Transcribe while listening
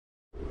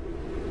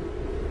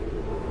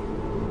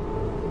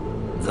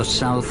The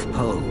South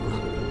Pole,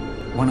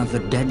 one of the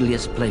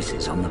deadliest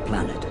places on the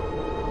planet.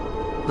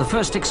 The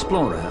first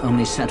explorer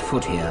only set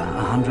foot here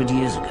 100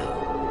 years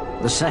ago.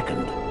 The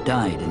second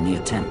died in the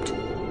attempt.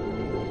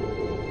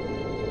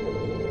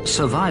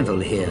 Survival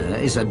here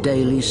is a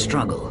daily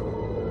struggle.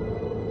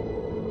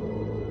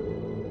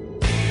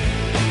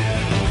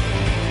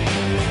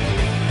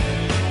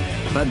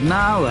 But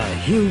now a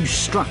huge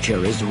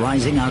structure is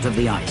rising out of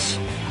the ice.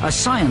 A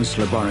science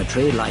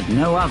laboratory like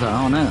no other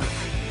on Earth.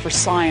 For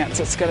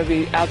science, it's going to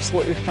be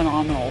absolutely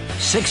phenomenal.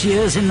 6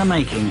 years in the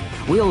making,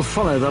 we'll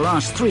follow the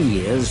last 3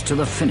 years to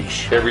the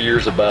finish. Every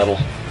year's a battle.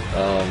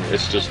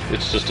 It's just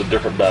a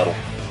different battle.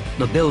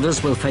 The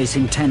builders will face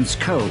intense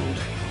cold.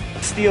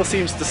 Steel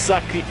seems to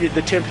suck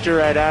the temperature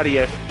right out of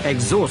you.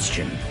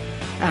 Exhaustion.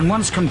 And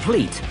once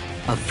complete,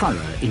 a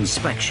thorough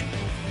inspection.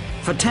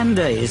 For 10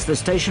 days, the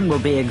station will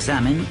be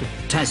examined,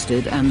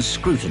 tested, and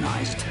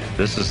scrutinized.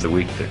 This is the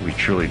week that we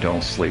truly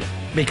don't sleep.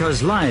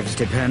 Because lives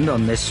depend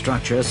on this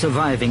structure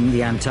surviving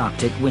the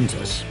Antarctic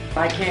winters.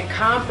 I can't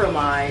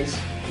compromise,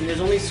 and there's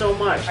only so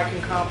much I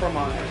can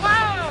compromise.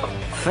 Wow!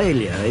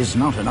 Failure is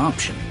not an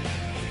option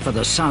for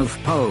the South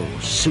Pole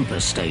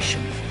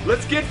Superstation.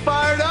 Let's get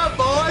fired up,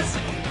 boys!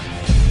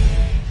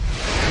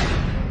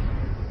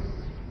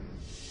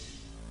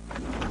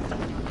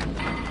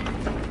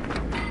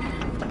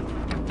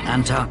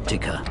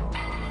 Antarctica.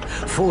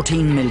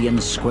 14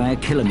 million square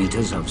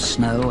kilometers of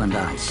snow and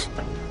ice.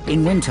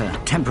 In winter,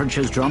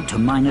 temperatures drop to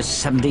minus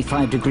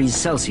 75 degrees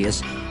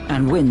Celsius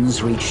and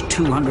winds reach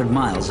 200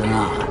 miles an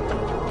hour.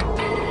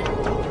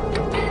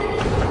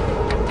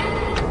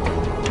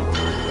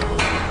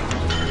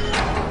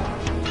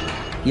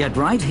 Yet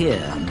right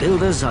here,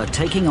 builders are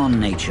taking on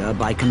nature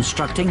by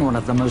constructing one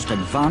of the most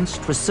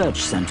advanced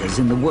research centers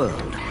in the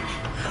world.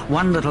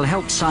 One that'll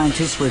help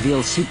scientists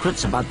reveal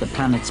secrets about the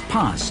planet's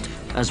past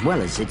as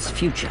well as its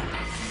future.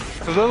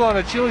 It's a little on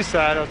the chilly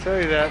side, I'll tell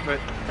you that, but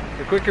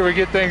the quicker we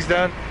get things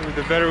done,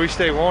 the better we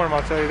stay warm,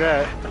 I'll tell you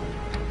that.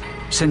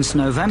 Since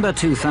November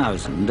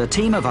 2000, a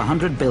team of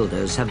 100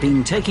 builders have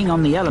been taking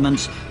on the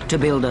elements to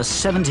build a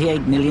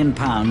 £78 million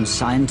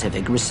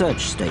scientific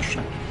research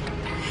station.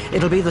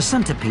 It'll be the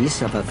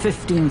centerpiece of a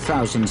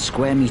 15,000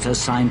 square meter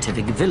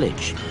scientific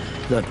village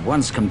that,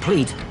 once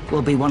complete,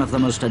 will be one of the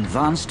most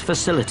advanced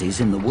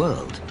facilities in the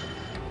world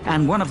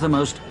and one of the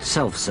most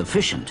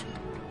self-sufficient.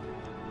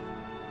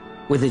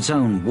 With its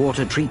own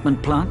water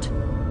treatment plant,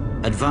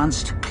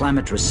 advanced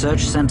climate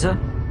research center,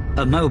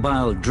 a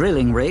mobile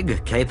drilling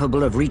rig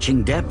capable of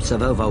reaching depths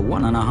of over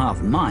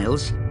 1.5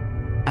 miles,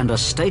 and a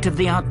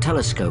state-of-the-art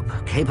telescope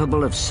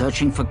capable of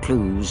searching for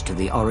clues to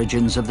the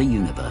origins of the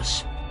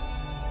universe.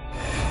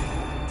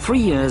 3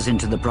 years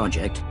into the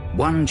project,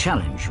 one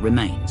challenge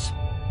remains: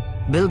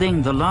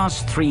 building the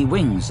last 3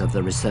 wings of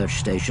the research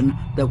station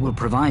that will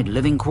provide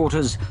living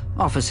quarters,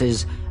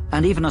 offices,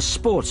 and even a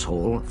sports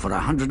hall for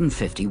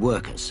 150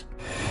 workers.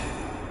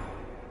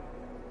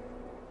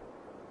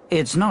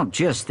 It's not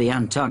just the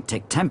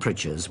Antarctic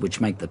temperatures which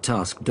make the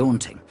task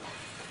daunting.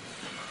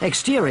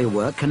 Exterior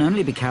work can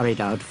only be carried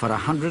out for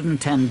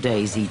 110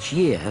 days each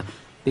year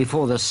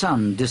before the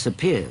sun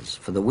disappears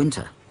for the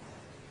winter.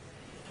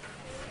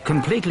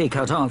 Completely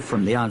cut off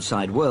from the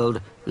outside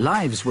world,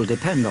 lives will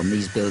depend on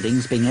these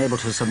buildings being able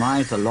to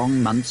survive the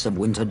long months of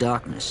winter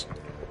darkness.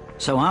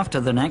 So after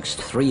the next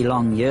 3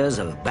 long years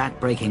of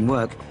back-breaking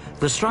work,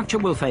 the structure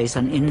will face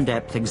an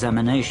in-depth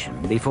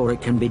examination before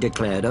it can be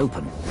declared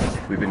open.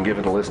 We've been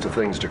given a list of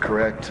things to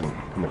correct, and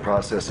in the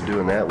process of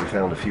doing that, we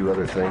found a few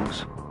other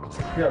things.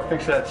 You gotta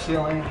fix that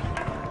ceiling.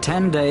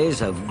 10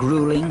 days of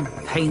grueling,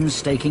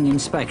 painstaking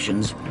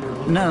inspections,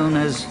 known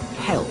as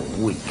Hell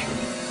Week.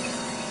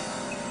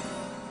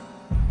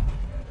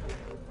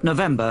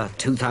 November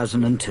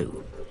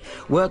 2002.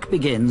 Work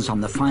begins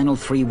on the final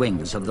 3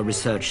 wings of the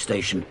research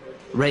station,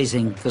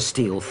 raising the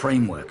steel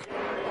framework.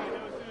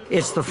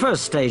 It's the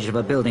first stage of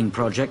a building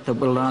project that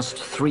will last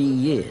 3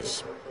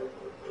 years.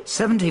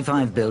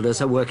 75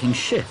 builders are working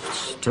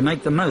shifts to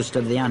make the most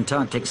of the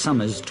Antarctic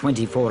summer's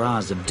 24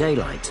 hours of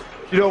daylight.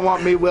 You don't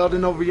want me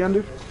welding over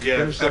yonder?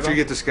 Yeah, after you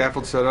get the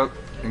scaffold set up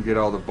and get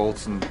all the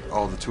bolts and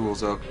all the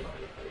tools up.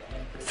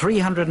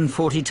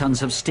 340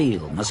 tons of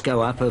steel must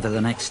go up over the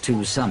next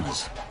 2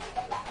 summers.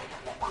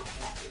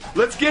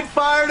 Let's get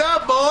fired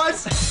up,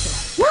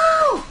 boys!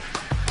 Woo!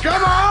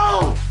 Come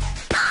on!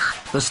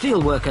 The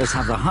steel workers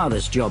have the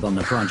hardest job on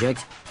the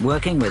project,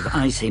 working with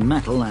icy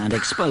metal and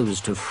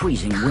exposed to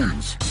freezing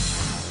winds.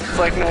 It's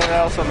like nowhere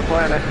else on the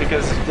planet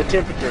because the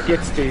temperature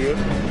gets to you.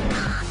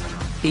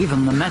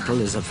 Even the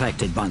metal is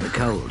affected by the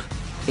cold.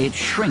 It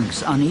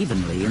shrinks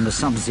unevenly in the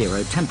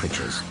sub-zero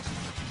temperatures.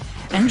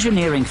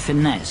 Engineering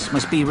finesse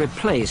must be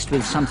replaced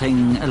with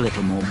something a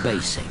little more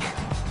basic.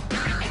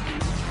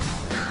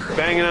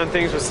 Banging on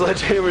things with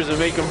sledgehammers to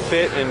make them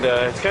fit, and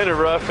it's kind of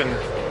rough, and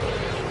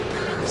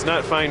it's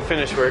not fine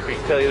finish work, I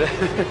can tell you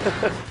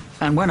that.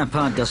 And when a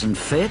part doesn't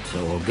fit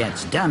or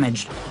gets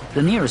damaged,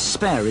 the nearest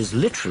spare is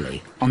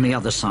literally on the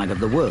other side of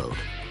the world.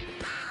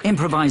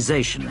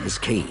 Improvisation is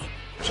key.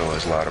 There's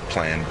always a lot of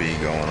plan B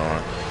going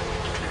on.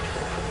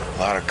 A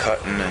lot of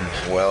cutting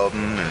and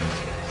welding and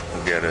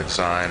We'll get it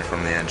signed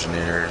from the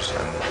engineers,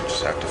 and we'll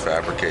just have to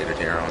fabricate it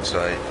here on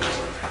site.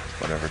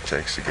 Whatever it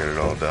takes to get it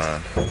all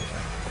done.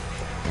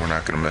 We're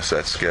not going to miss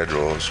that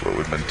schedule, is what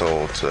we've been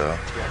told, so.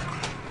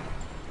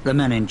 The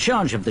men in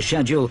charge of the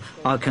schedule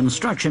are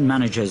construction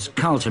managers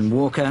Carlton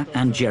Walker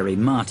and Jerry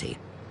Marty.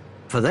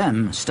 For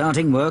them,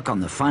 starting work on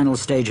the final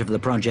stage of the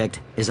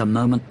project is a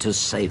moment to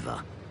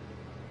savor.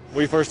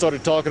 We first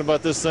started talking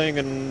about this thing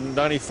in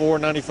 94,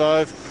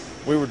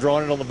 95. We were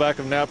drawing it on the back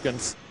of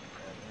napkins.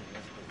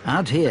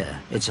 Out here,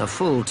 it's a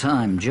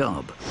full-time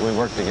job. We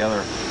work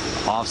together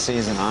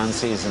off-season,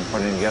 on-season,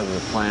 putting together the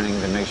planning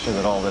to make sure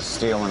that all this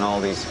steel and all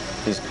these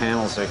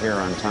panels are here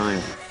on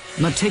time.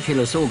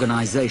 Meticulous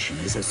organization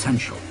is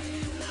essential.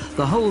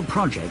 The whole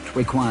project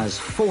requires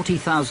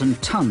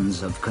 40,000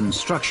 tons of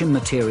construction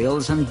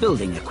materials and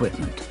building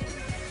equipment.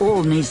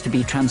 All needs to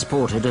be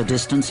transported a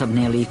distance of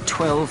nearly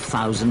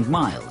 12,000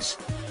 miles.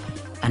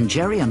 And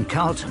Jerry and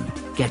Carlton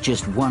get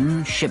just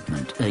one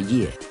shipment a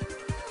year.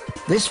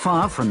 This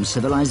far from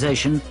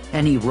civilization,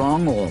 any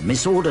wrong or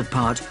misordered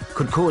part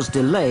could cause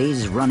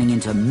delays running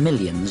into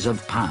millions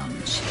of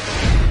pounds.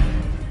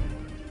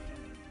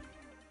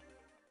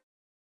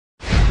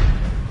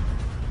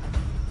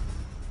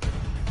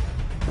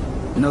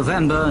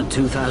 November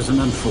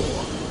 2004.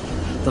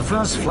 The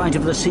first flight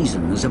of the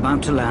season is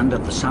about to land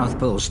at the South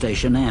Pole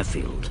Station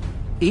airfield.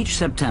 Each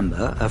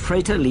September, a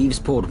freighter leaves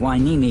Port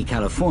Hueneme,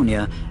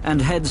 California,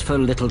 and heads for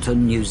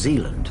Littleton, New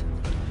Zealand.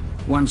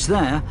 Once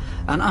there,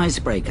 an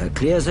icebreaker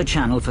clears a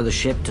channel for the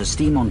ship to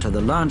steam onto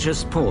the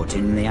largest port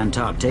in the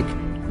Antarctic,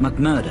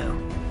 McMurdo.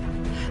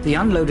 The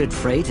unloaded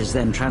freight is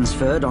then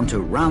transferred onto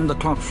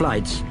round-the-clock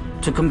flights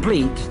to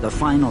complete the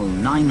final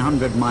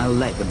 900-mile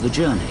leg of the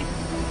journey.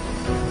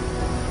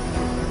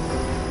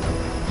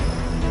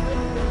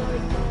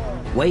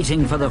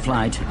 Waiting for the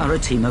flight are a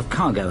team of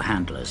cargo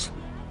handlers.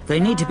 They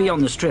need to be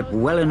on the strip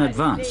well in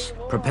advance,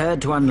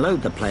 prepared to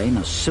unload the plane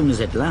as soon as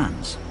it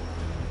lands.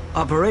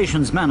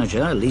 Operations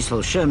manager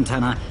Liesl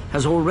Schirmtanner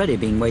has already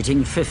been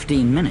waiting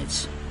 15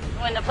 minutes.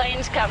 When the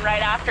planes come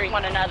right after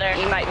one another,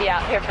 you might be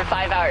out here for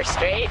 5 hours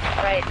straight,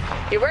 right?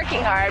 You're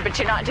working hard, but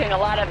you're not doing a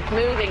lot of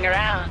moving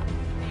around.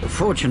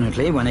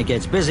 Fortunately, when it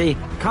gets busy,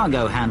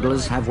 cargo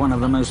handlers have one of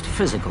the most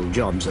physical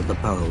jobs at the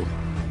pole.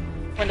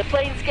 When the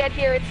planes get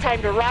here, it's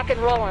time to rock and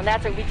roll, and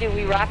that's what we do,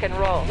 we rock and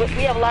roll. We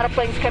have a lot of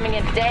planes coming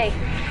in today.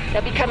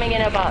 They'll be coming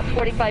in about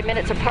 45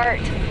 minutes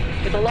apart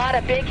with a lot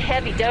of big,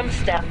 heavy, dumb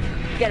stuff.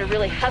 You gotta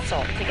really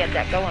hustle to get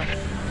that going.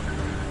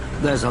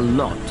 There's a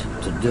lot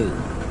to do.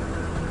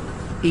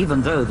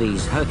 Even though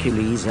these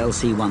Hercules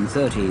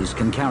LC-130s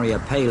can carry a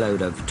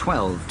payload of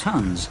 12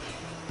 tons,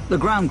 the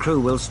ground crew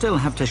will still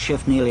have to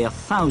shift nearly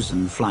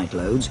 1,000 flight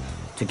loads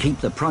to keep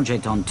the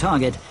project on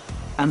target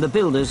and the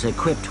builders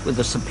equipped with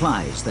the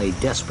supplies they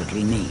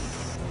desperately need.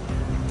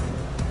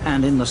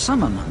 And in the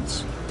summer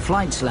months,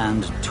 flights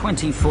land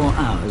 24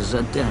 hours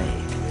a day.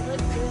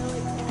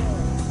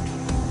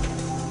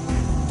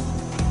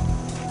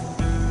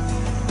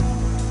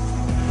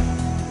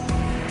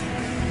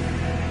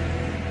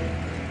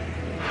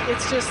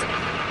 It's just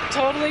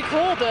totally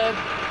cool to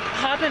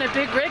hop in a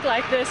big rig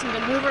like this and to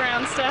move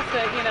around stuff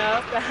that,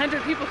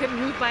 100 people couldn't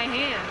move by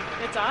hand.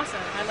 It's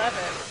awesome. I love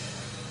it.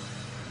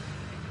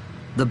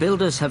 The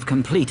builders have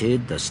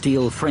completed the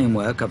steel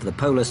framework of the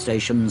polar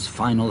station's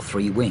final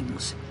 3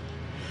 wings.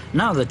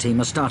 Now the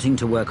team are starting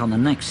to work on the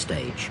next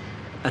stage,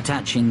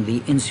 attaching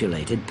the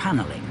insulated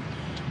paneling.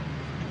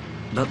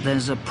 But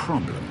there's a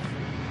problem.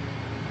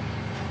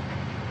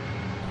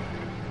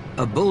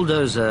 A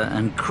bulldozer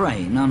and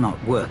crane are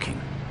not working.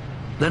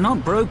 They're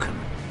not broken,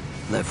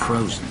 they're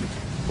frozen.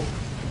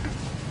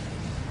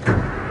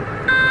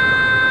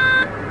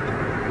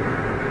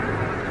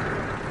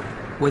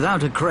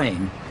 Without a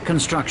crane,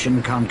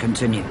 construction can't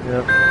continue.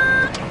 Yep.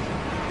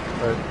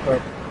 Right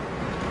up.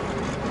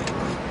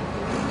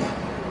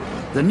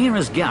 The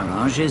nearest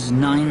garage is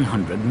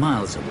 900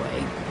 miles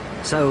away,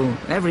 so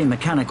every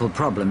mechanical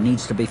problem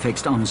needs to be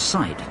fixed on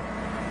site.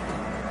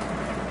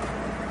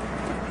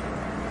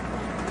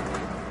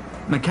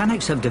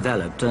 Mechanics have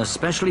developed a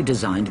specially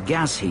designed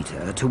gas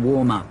heater to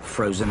warm up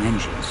frozen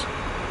engines.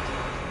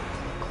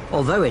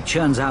 Although it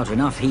churns out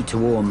enough heat to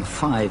warm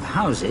 5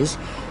 houses,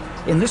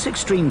 in this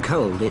extreme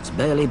cold, it's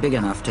barely big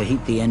enough to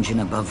heat the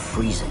engine above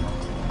freezing.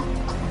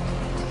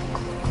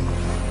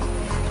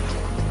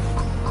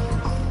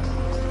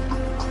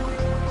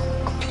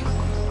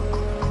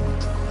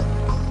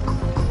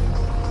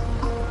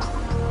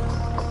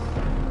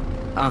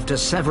 After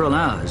several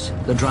hours,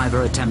 the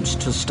driver attempts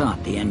to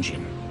start the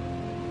engine.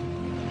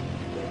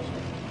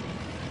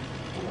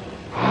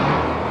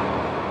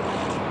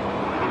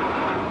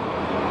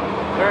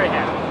 Very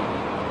happy.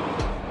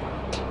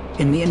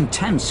 In the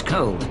intense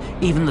cold,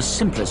 even the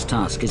simplest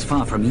task is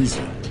far from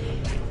easy.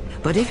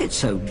 But if it's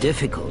so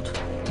difficult,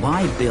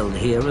 why build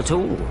here at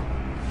all?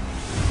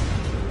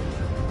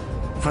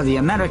 For the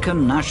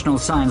American National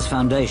Science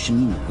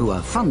Foundation, who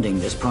are funding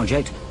this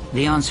project,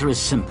 the answer is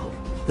simple.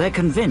 They're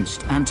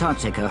convinced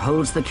Antarctica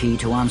holds the key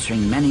to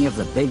answering many of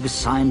the big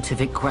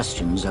scientific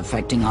questions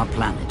affecting our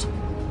planet.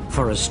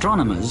 For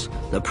astronomers,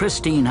 the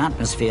pristine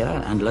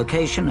atmosphere and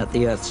location at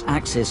the Earth's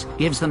axis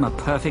gives them a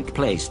perfect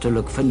place to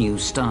look for new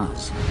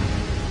stars.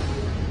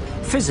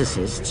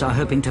 Physicists are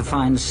hoping to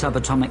find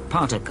subatomic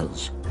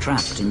particles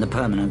trapped in the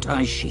permanent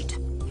ice sheet.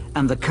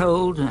 And the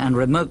cold and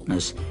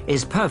remoteness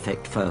is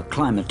perfect for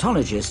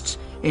climatologists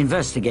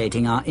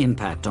investigating our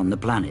impact on the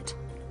planet.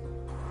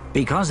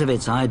 Because of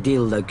its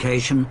ideal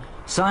location,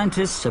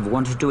 scientists have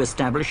wanted to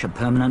establish a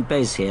permanent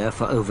base here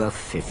for over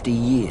 50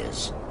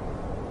 years.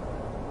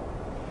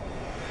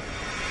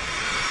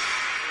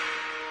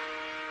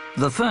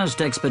 The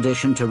first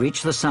expedition to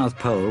reach the South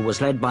Pole was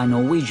led by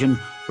Norwegian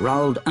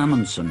Roald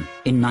Amundsen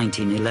in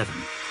 1911,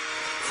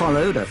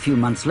 followed a few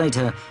months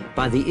later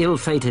by the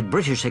ill-fated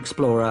British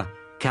explorer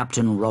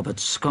Captain Robert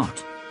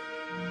Scott.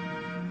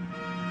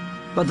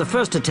 But the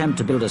first attempt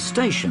to build a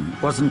station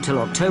wasn't until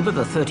October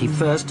the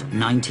 31st,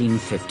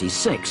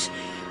 1956,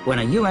 when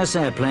a US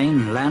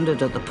airplane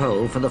landed at the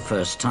pole for the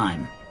first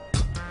time.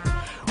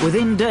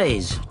 Within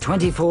days,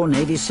 24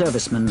 Navy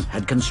servicemen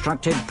had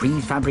constructed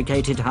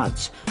prefabricated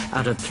huts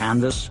out of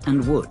canvas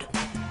and wood.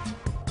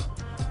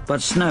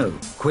 But snow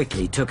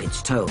quickly took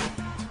its toll.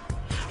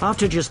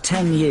 After just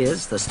 10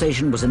 years, the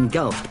station was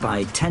engulfed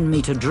by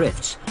 10-meter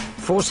drifts,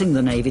 forcing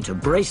the Navy to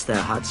brace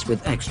their huts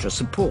with extra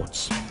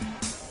supports.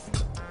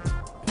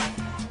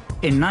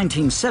 In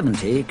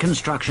 1970,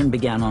 construction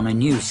began on a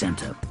new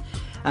center,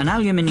 an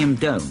aluminium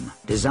dome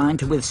designed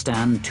to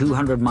withstand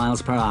 200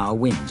 miles per hour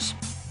winds.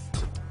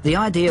 The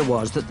idea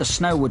was that the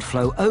snow would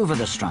flow over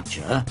the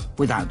structure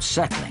without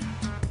settling.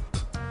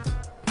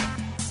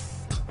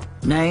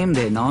 Named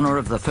in honor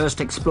of the first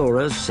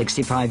explorers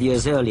 65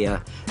 years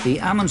earlier,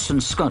 the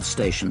Amundsen-Scott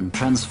station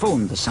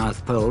transformed the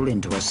South Pole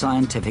into a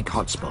scientific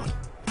hotspot.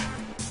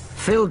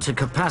 Filled to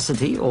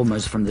capacity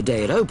almost from the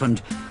day it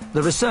opened,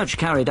 the research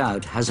carried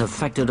out has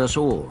affected us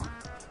all.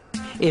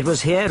 It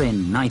was here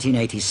in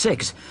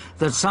 1986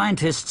 that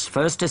scientists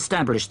first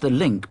established the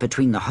link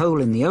between the hole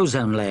in the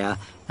ozone layer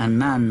and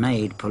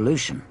man-made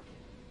pollution.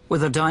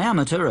 With a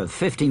diameter of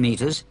 50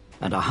 meters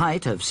and a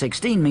height of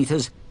 16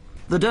 meters,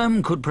 the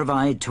dome could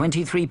provide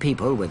 23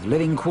 people with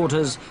living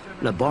quarters,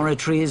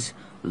 laboratories,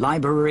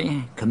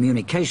 library,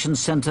 communications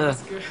center,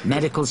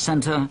 medical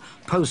center,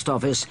 post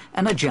office,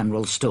 and a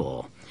general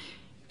store.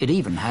 It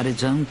even had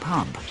its own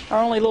pub.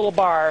 Our only little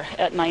bar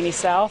at 90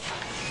 South.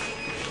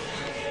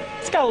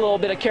 It's got a little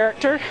bit of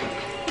character.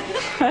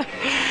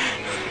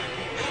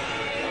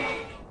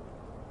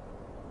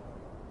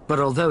 But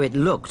although it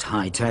looked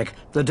high-tech,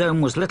 the dome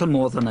was little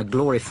more than a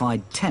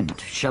glorified tent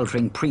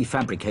sheltering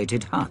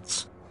prefabricated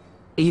huts.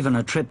 Even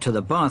a trip to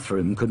the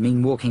bathroom could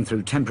mean walking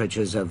through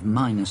temperatures of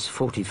minus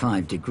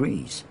 45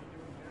 degrees.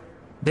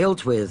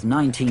 Built with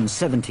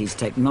 1970s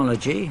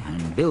technology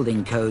and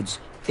building codes,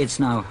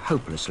 it's now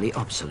hopelessly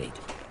obsolete.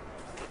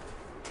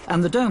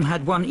 And the dome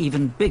had one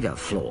even bigger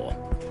flaw.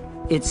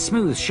 Its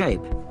smooth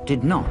shape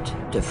did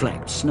not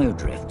deflect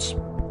snowdrifts.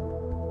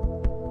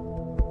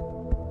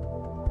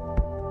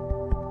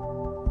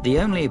 The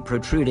only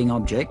protruding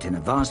object in a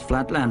vast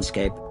flat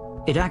landscape,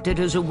 it acted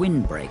as a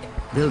windbreak,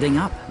 building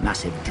up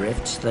massive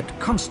drifts that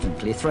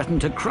constantly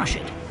threatened to crush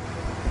it.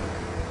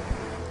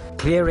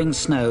 Clearing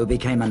snow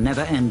became a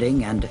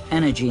never-ending and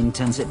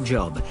energy-intensive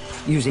job,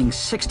 using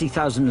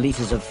 60,000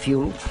 litres of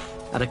fuel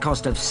at a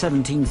cost of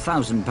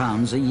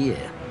 £17,000 a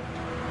year.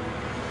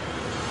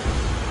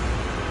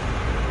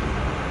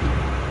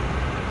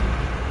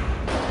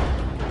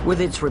 With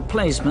its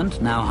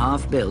replacement now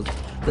half-built,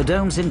 the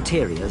dome's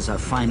interiors are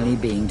finally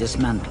being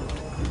dismantled.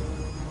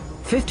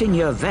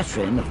 15-year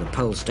veteran of the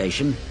pole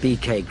station,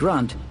 B.K.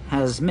 Grant,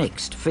 has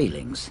mixed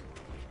feelings.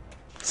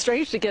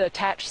 Strange to get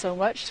attached so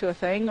much to a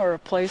thing or a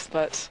place,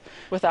 but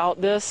without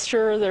this,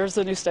 sure, there's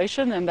a new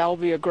station, and that'll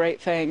be a great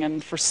thing.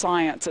 And for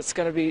science, it's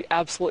going to be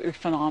absolutely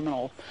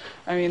phenomenal.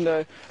 I mean,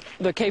 the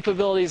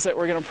capabilities that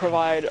we're going to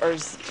provide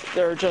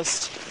they're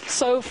just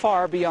so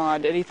far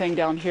beyond anything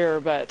down here,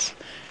 but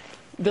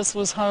this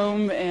was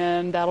home,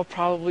 and that'll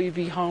probably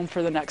be home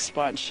for the next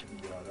bunch.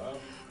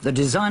 The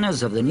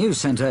designers of the new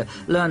center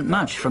learned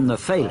much from the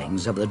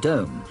failings of the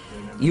dome,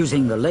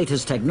 using the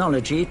latest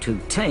technology to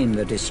tame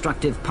the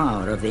destructive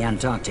power of the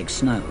Antarctic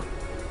snow.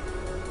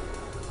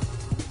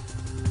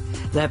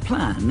 Their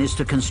plan is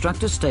to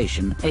construct a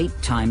station 8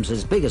 times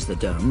as big as the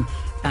dome,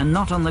 and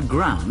not on the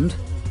ground,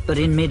 but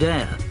in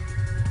mid-air.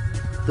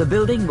 The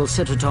building will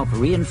sit atop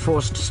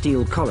reinforced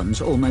steel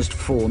columns almost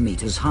 4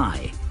 meters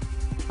high,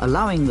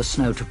 allowing the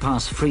snow to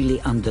pass freely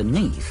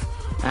underneath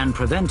and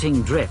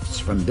preventing drifts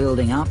from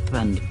building up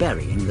and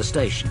burying the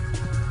station.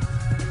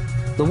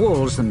 The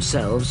walls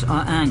themselves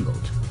are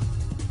angled.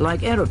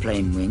 Like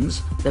aeroplane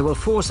wings, they will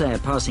force air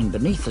passing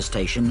beneath the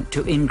station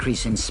to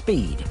increase in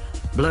speed,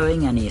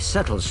 blowing any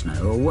settled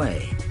snow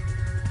away.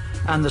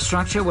 And the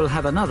structure will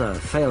have another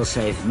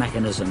fail-safe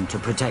mechanism to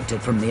protect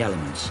it from the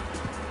elements.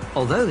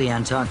 Although the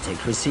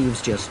Antarctic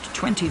receives just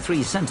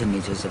 23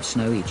 centimeters of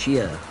snow each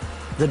year,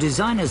 the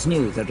designers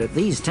knew that at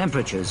these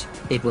temperatures,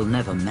 it will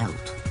never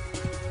melt.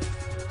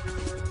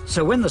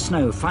 So when the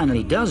snow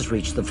finally does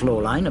reach the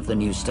floor line of the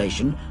new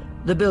station,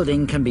 the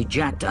building can be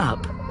jacked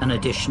up an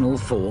additional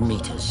 4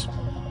 meters.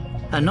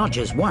 And not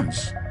just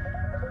once,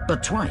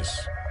 but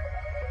twice.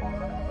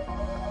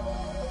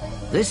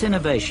 This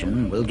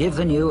innovation will give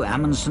the new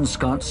Amundsen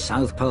Scott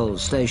South Pole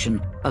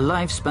Station a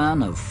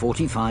lifespan of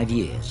 45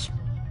 years.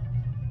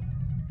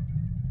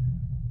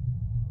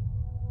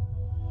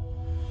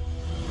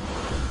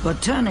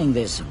 But turning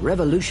this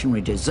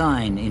revolutionary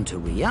design into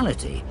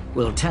reality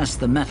will test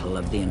the mettle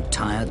of the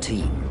entire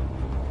team.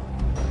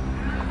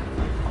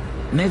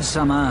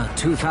 Midsummer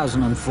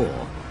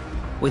 2004.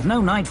 With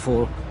no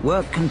nightfall,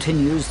 work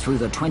continues through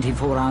the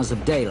 24 hours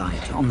of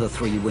daylight on the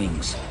 3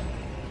 wings.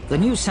 The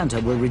new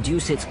center will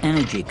reduce its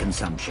energy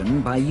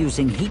consumption by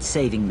using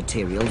heat-saving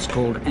materials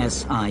called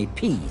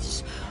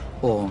SIPs,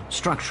 or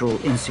structural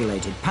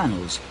insulated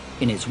panels,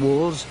 in its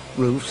walls,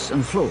 roofs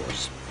and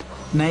floors.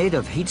 Made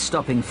of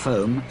heat-stopping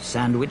foam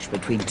sandwiched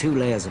between 2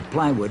 layers of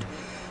plywood,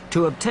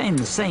 to obtain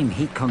the same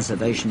heat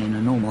conservation in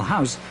a normal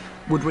house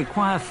would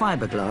require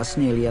fiberglass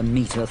nearly a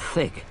meter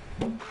thick.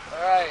 All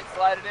right,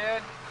 slide it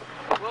in.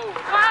 Whoa.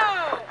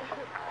 Wow!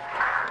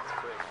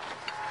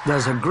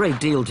 There's a great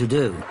deal to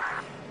do,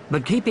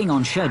 but keeping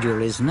on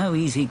schedule is no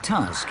easy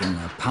task in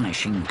the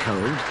punishing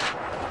cold.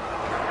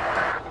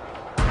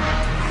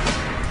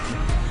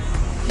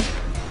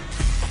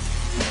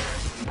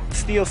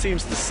 Steel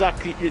seems to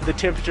suck the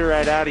temperature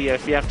right out of you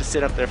if you have to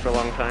sit up there for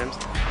long times.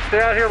 Stay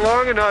out here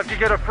long enough, you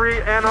get a free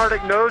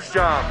Antarctic nose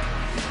job.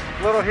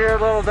 Little here,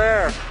 little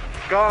there.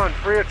 Gone,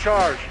 free of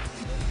charge.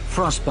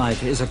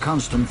 Frostbite is a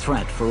constant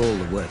threat for all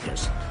the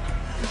workers.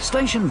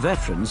 Station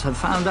veterans have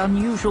found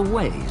unusual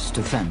ways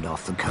to fend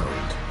off the cold.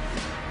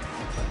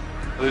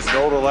 This is an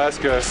old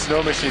Alaska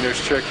snow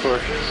machiner's trick for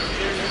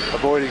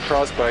avoiding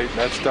frostbite, and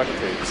that's duct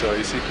tape. So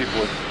you see people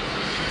with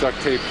duct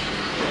tape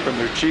from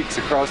their cheeks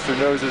across their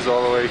noses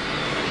all the way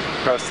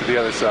across to the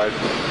other side.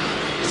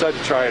 Decided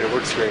to try it, it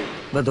works great.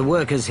 But the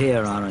workers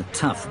here are a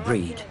tough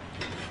breed.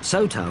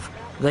 So tough,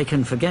 they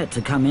can forget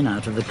to come in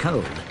out of the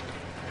cold.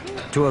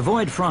 To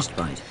avoid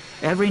frostbite,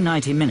 every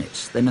 90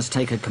 minutes they must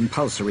take a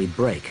compulsory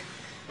break.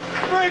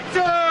 Break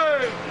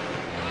time!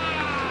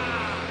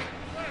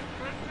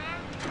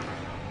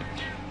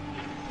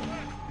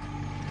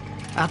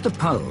 At the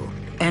pole,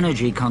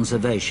 energy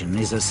conservation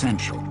is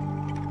essential.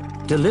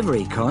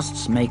 Delivery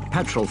costs make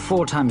petrol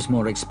 4 times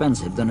more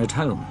expensive than at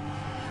home.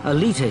 A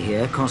litre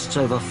here costs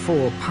over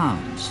 £4.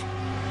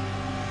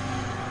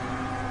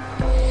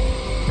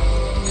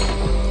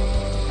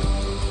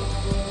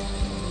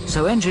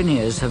 So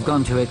engineers have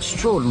gone to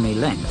extraordinary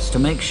lengths to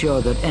make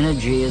sure that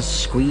energy is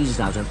squeezed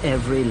out of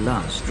every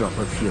last drop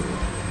of fuel.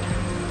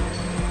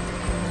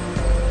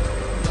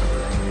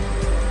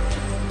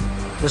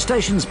 The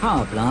station's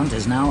power plant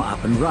is now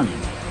up and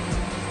running.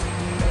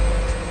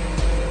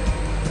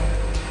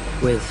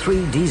 With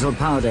 3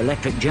 diesel-powered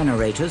electric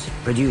generators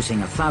producing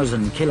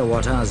 1,000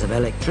 kilowatt-hours of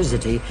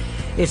electricity,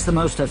 it's the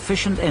most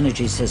efficient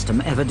energy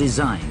system ever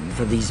designed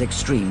for these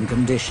extreme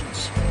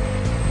conditions.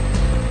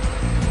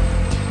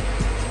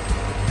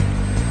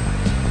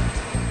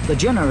 The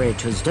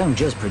generators don't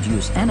just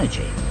produce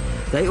energy,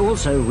 they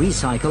also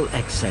recycle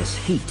excess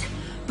heat,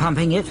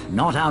 pumping it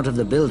not out of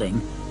the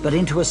building, but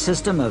into a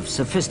system of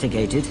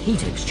sophisticated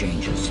heat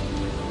exchangers.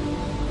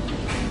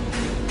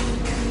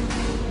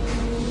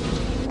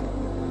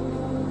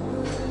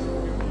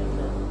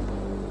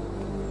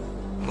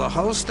 The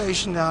whole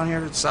station down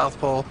here at South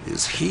Pole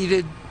is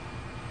heated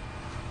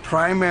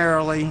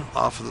primarily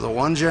off of the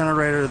one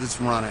generator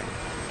that's running.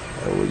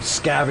 We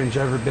scavenge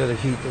every bit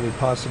of heat that we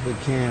possibly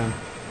can.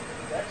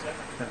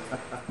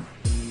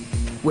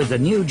 With the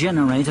new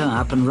generator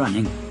up and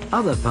running,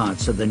 other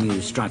parts of the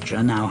new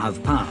structure now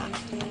have power,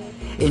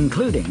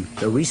 including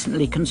the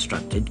recently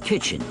constructed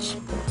kitchens.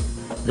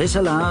 This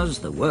allows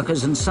the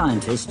workers and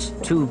scientists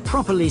to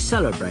properly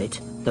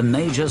celebrate the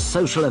major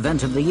social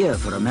event of the year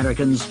for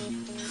Americans,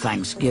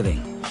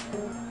 Thanksgiving.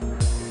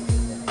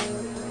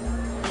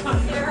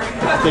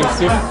 Thanks,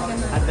 Stephen.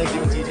 Thank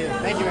you to you too.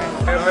 Thank you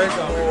very much.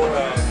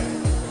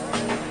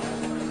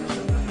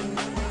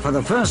 For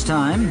the first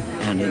time,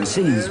 and in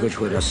scenes which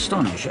would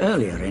astonish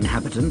earlier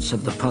inhabitants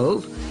of the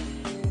pole,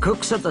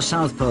 cooks at the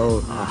South Pole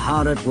are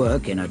hard at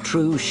work in a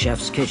true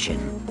chef's kitchen.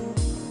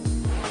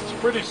 It's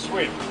pretty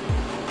sweet.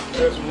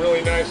 There's some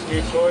really nice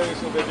new toys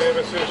that they gave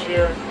us this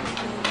year.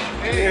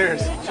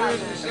 Cheers.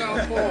 Cheers to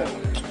South Pole.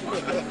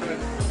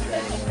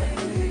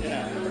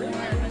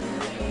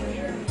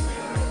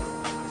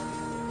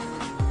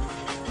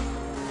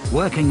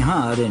 Working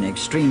hard in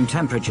extreme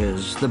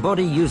temperatures, the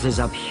body uses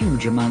up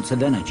huge amounts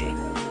of energy.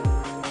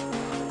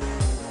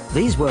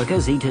 These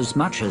workers eat as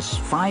much as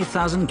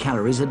 5,000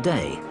 calories a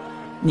day,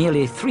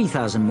 nearly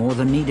 3,000 more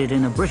than needed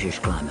in a British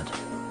climate.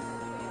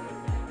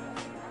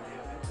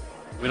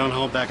 We don't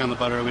hold back on the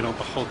butter, we don't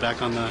hold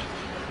back on the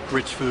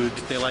rich food.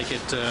 They like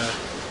it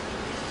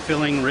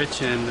filling,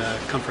 rich, and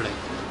comforting.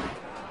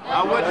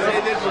 I would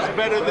say this was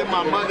better than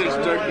my mother's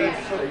turkey,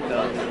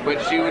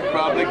 but she would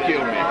probably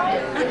kill me.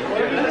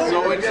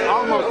 So it's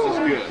almost as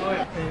good.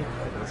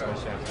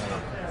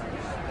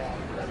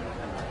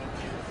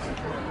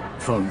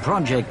 For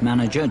project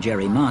manager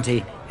Jerry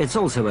Marty, it's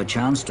also a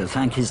chance to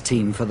thank his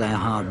team for their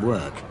hard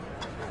work.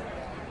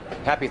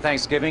 Happy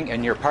Thanksgiving,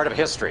 and you're part of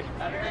history.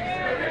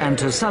 And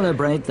to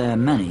celebrate their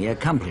many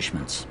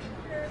accomplishments.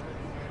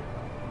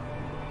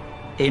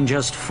 In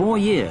just 4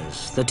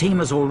 years, the team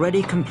has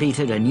already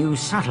completed a new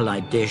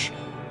satellite dish,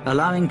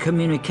 allowing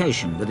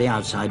communication with the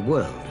outside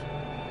world.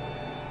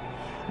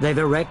 They've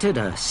erected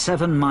a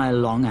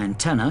 7-mile-long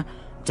antenna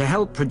to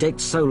help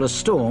predict solar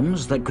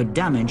storms that could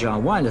damage our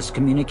wireless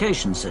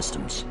communication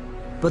systems.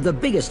 But the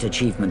biggest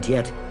achievement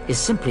yet is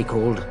simply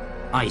called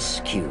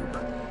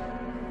IceCube.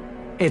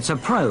 It's a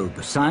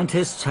probe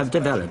scientists have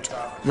developed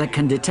that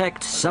can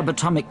detect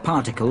subatomic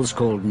particles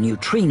called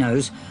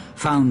neutrinos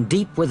found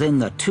deep within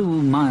the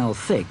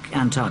 2-mile-thick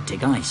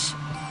Antarctic ice.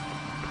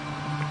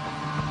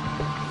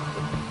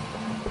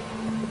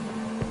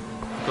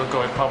 We'll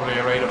go at probably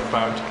a rate of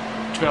about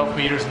 12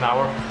 meters an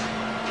hour,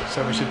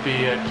 so we should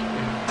be at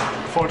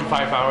 4 to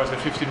 5 hours at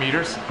 50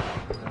 meters.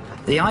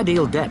 The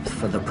ideal depth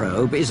for the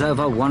probe is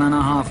over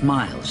 1.5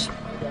 miles.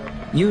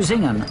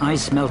 Using an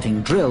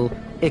ice-melting drill,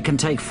 it can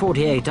take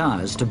 48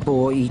 hours to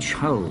bore each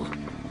hole.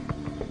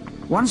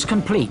 Once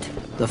complete,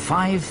 the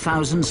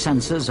 5,000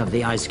 sensors of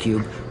the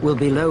IceCube will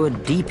be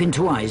lowered deep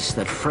into ice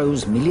that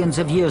froze millions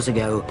of years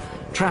ago,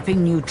 trapping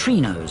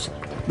neutrinos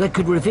that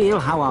could reveal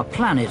how our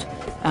planet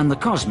and the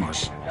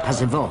cosmos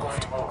has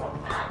evolved.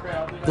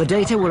 The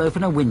data will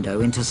open a window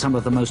into some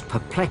of the most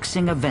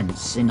perplexing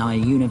events in our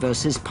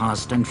universe's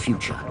past and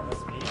future.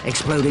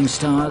 Exploding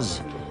stars,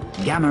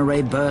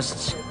 gamma-ray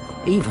bursts,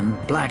 even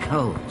black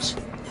holes.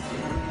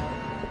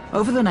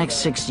 Over the next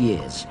 6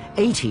 years,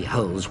 80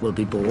 holes will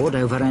be bored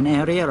over an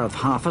area of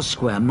half a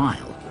square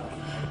mile.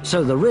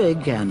 So the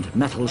rig and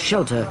metal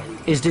shelter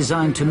is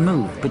designed to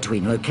move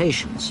between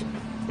locations.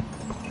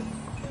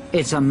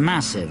 It's a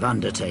massive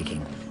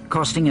undertaking,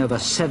 costing over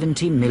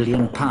 £70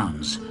 million,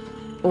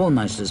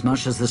 almost as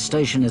much as the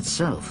station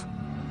itself.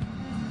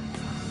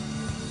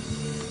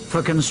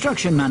 For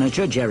construction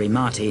manager Jerry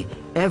Marty,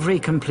 every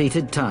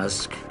completed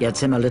task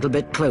gets him a little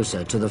bit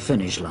closer to the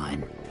finish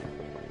line.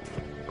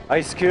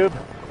 IceCube,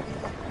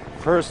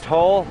 first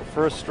hole,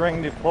 first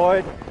string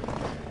deployed,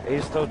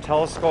 ASTO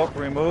telescope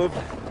removed,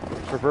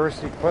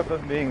 traverse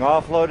equipment being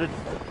offloaded,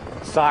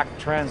 sock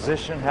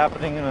transition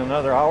happening in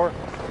another hour.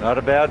 Not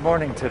a bad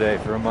morning today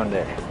for a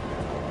Monday.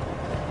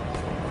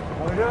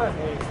 How we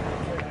doing?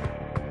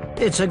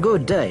 It's a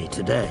good day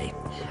today,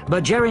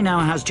 but Jerry now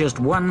has just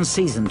 1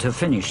 season to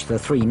finish the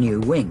 3 new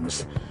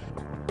wings.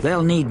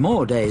 They'll need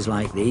more days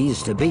like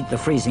these to beat the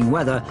freezing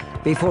weather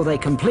before they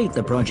complete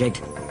the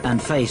project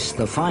and face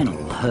the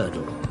final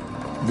hurdle,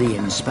 the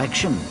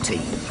inspection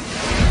team.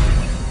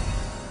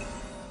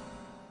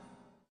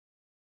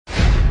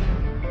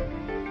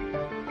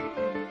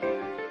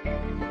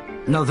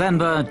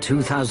 November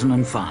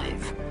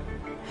 2005.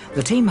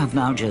 The team have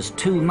now just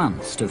 2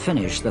 months to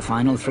finish the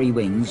final 3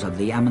 wings of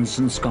the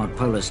Amundsen Scott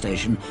Polar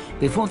Station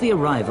before the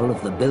arrival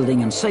of the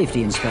building and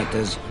safety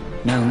inspectors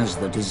known as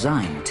the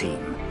design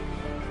team.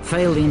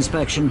 Fail the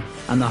inspection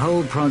and the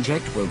whole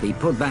project will be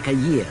put back a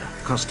year,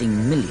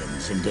 costing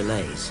millions in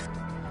delays.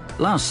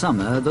 Last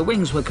summer, the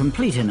wings were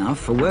complete enough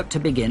for work to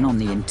begin on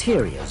the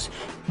interiors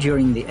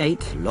during the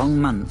 8 long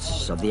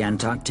months of the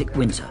Antarctic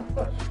winter.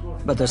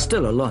 But there's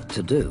still a lot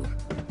to do.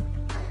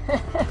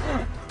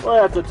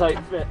 Well, that's a tight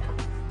fit.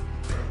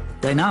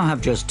 They now have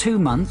just 2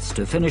 months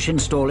to finish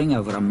installing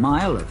over a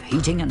mile of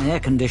heating and air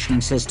conditioning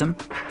system,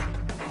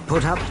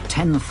 put up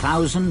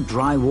 10,000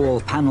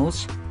 drywall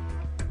panels,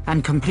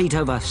 and complete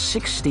over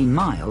 60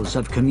 miles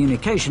of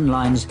communication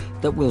lines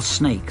that will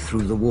snake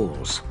through the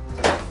walls.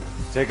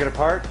 Take it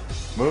apart,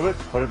 move it,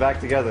 put it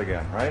back together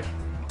again, right?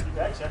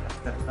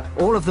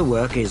 All of the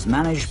work is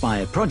managed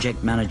by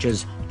project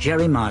managers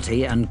Jerry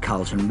Marty and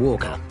Carlton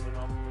Walker.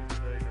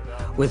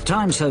 With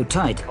time so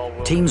tight,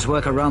 teams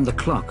work around the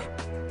clock.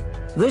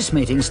 This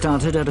meeting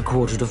started at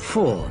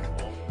 4:45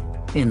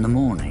 in the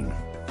morning.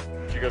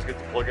 Did you guys get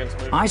the plugins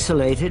moved?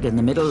 Isolated in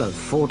the middle of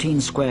 14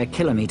 square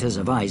kilometers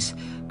of ice,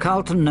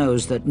 Carlton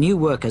knows that new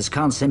workers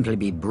can't simply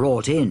be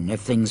brought in if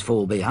things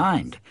fall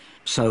behind.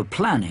 So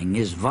planning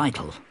is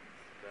vital.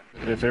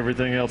 If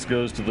everything else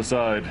goes to the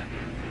side,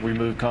 we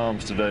move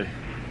comms today.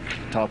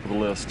 Top of the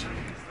list.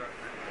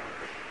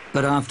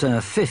 But after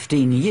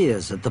 15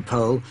 years at the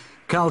pole,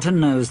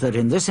 Carlton knows that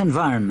in this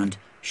environment,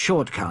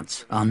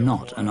 shortcuts are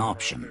not an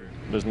option.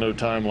 There's no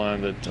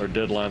timeline or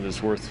deadline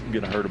that's worth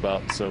getting hurt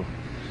about, so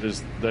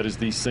that is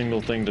the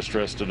single thing to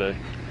stress today.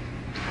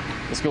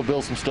 Let's go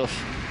build some stuff.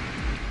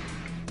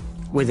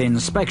 With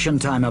inspection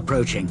time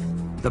approaching,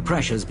 the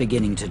pressure's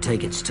beginning to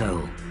take its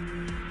toll.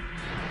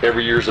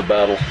 Every year's a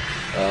battle.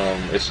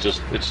 It's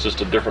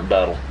just a different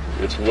battle.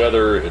 It's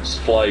weather, it's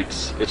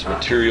flights, it's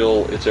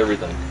material, it's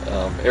everything.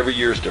 Every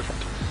year's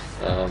different.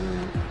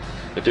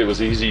 If it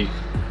was easy,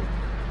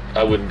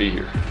 I wouldn't be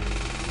here.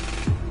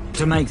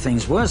 To make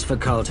things worse for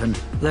Carlton,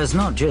 there's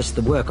not just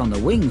the work on the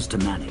wings to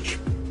manage.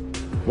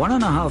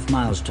 1.5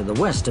 miles to the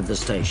west of the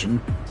station,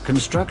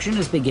 construction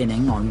is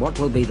beginning on what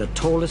will be the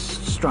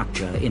tallest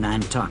structure in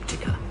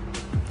Antarctica,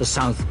 the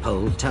South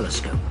Pole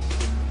Telescope.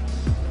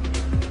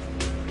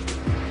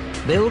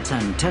 Built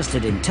and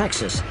tested in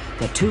Texas,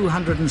 the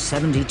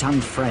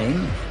 270-ton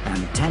frame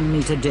and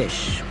 10-meter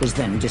dish was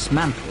then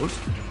dismantled,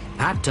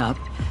 packed up,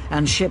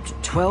 and shipped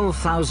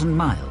 12,000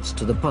 miles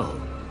to the pole.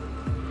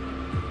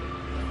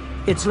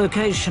 Its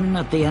location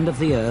at the end of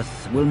the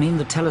Earth will mean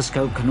the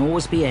telescope can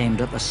always be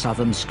aimed at the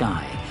southern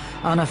sky,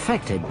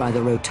 unaffected by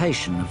the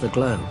rotation of the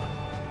globe.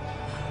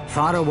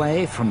 Far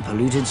away from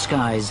polluted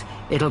skies,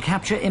 it'll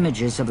capture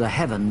images of the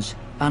heavens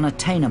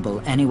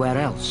unattainable anywhere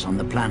else on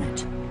the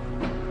planet.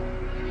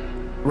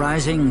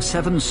 Rising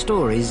 7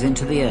 stories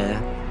into the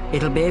air,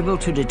 it'll be able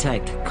to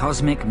detect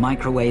cosmic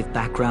microwave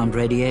background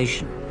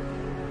radiation,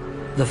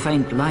 the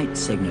faint light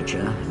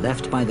signature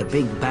left by the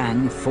Big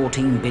Bang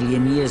 14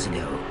 billion years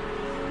ago,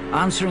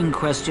 answering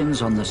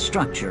questions on the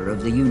structure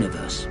of the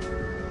universe.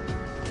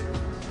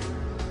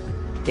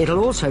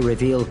 It'll also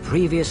reveal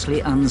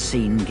previously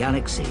unseen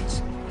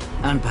galaxies,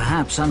 and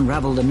perhaps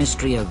unravel the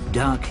mystery of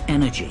dark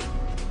energy,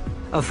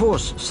 a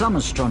force some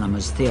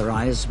astronomers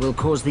theorize will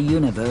cause the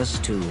universe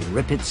to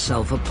rip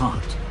itself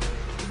apart.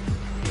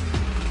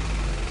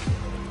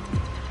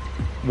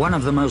 One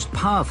of the most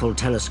powerful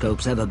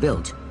telescopes ever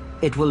built,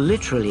 it will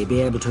literally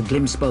be able to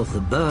glimpse both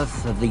the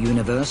birth of the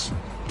universe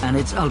and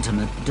its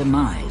ultimate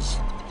demise.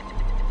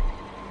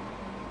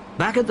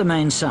 Back at the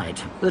main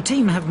site, the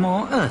team have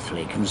more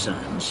earthly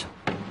concerns.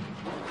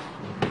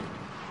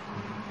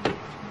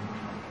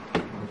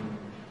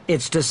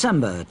 It's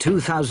December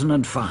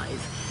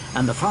 2005.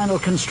 And the final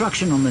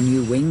construction on the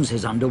new wings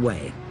is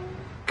underway.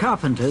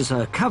 Carpenters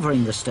are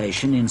covering the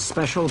station in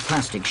special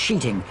plastic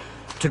sheeting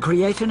to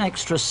create an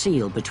extra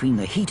seal between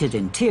the heated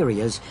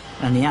interiors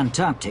and the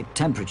Antarctic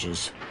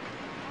temperatures.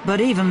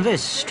 But even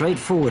this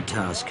straightforward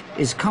task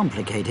is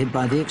complicated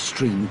by the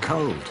extreme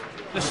cold.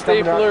 The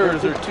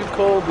staplers are too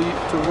cold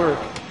to work.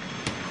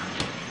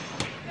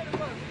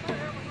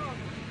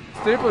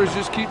 Staplers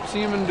just keep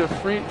seeming to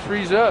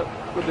freeze up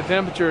with the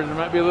temperature. There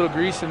might be a little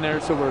grease in there,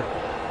 so we're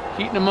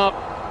heating them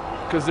up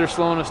because they're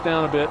slowing us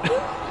down a bit.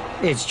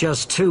 It's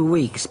just 2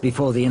 weeks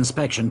before the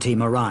inspection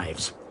team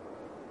arrives.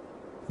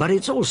 But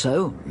it's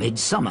also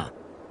midsummer,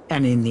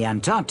 and in the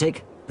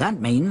Antarctic,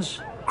 that means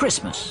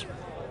Christmas.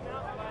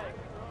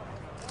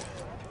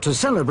 To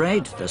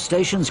celebrate, the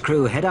station's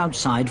crew head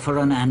outside for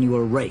an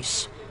annual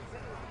race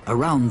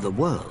around the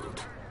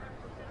world.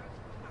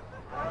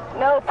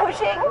 No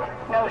pushing,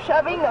 no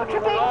shoving, no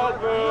tripping.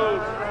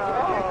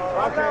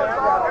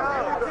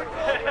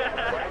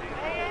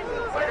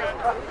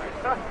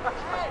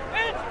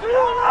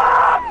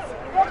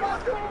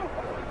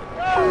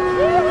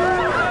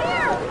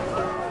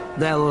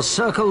 They'll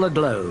circle the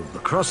globe,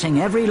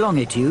 crossing every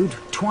longitude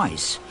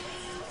twice,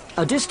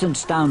 a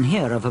distance down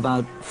here of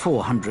about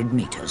 400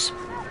 meters.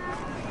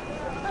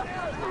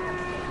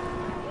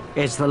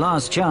 It's the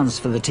last chance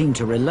for the team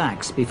to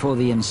relax before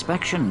the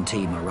inspection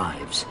team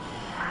arrives.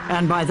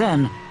 And by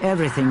then,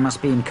 everything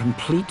must be in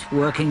complete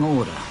working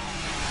order.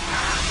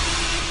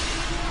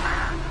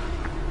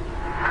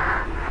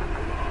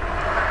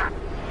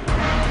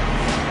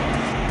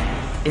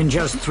 In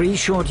just 3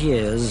 short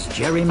years,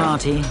 Jerry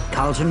Marty,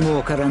 Carlton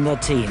Walker and their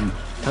team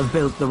have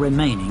built the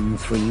remaining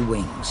 3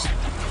 wings.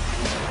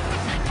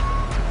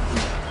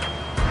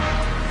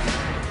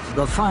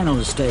 The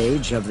final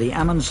stage of the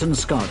Amundsen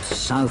Scott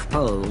South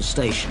Pole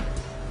Station.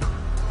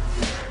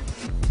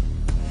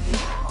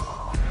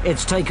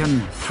 It's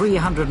taken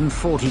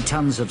 340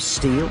 tons of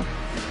steel,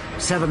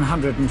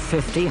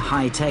 750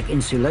 high-tech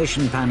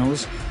insulation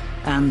panels,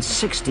 and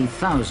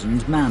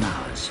 60,000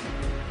 man-hours,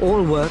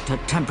 all worked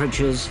at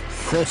temperatures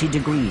 30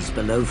 degrees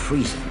below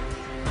freezing.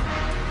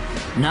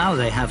 Now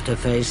they have to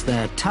face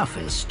their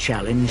toughest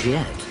challenge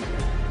yet.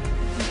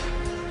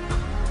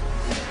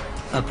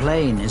 A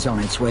plane is on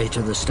its way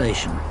to the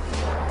station.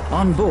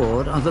 On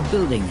board are the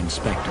building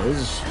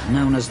inspectors,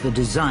 known as the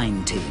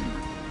design team,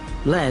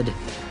 led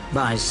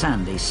by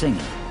Sandy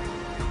Singer.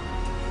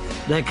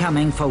 They're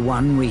coming for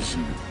one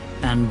reason,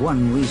 and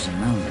one reason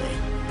only: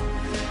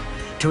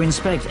 to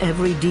inspect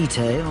every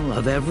detail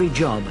of every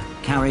job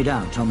carried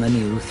out on the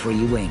new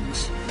 3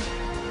 wings.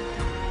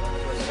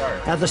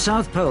 At the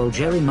South Pole,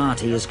 Jerry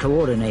Marty is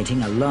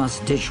coordinating a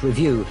last-ditch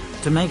review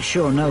to make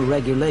sure no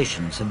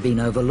regulations have been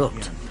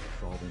overlooked.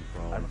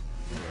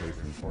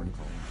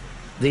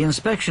 The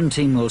inspection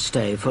team will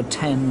stay for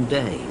 10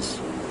 days.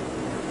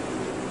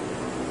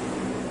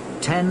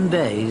 10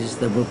 days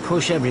that will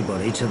push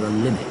everybody to the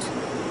limit.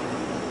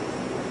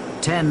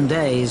 10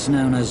 days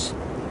known as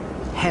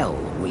Hell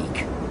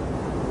Week.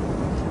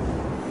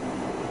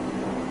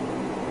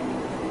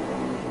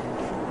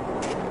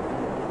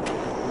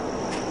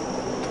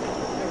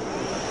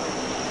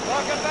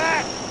 Welcome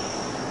back!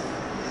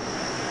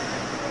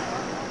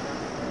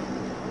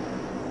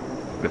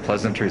 The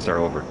pleasantries are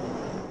over.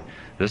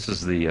 This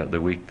is the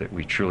week that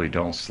we truly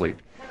don't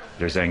sleep.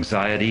 There's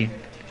anxiety,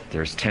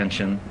 there's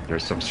tension,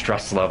 there's some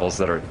stress levels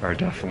that are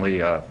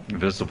definitely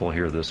visible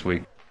here this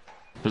week.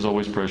 There's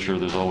always pressure,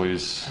 there's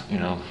always, you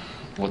know,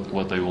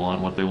 what they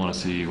want to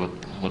see,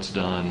 what's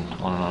done,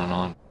 on and on and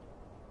on.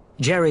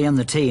 Jerry and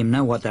the team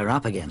know what they're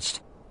up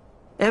against.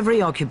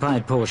 Every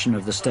occupied portion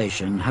of the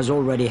station has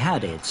already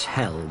had its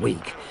hell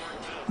week.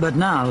 But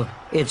now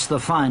it's the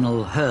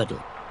final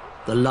hurdle,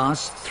 the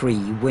last 3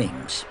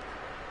 wings.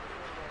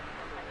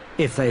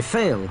 If they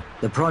fail,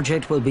 the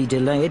project will be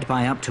delayed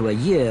by up to a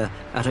year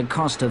at a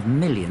cost of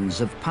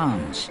millions of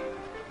pounds.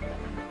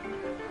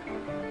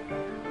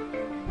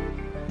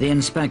 The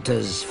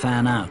inspectors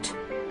fan out.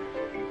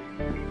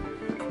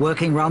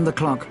 Working round the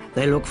clock,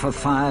 they look for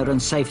fire and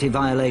safety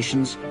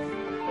violations,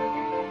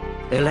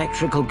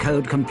 electrical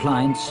code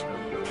compliance,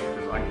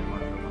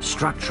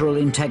 structural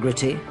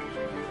integrity,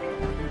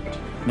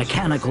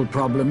 mechanical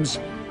problems,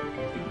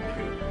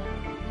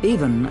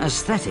 even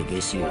aesthetic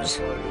issues.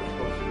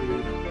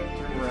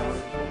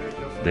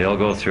 They'll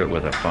go through it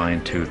with a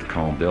fine-tooth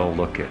comb. They'll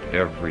look at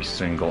every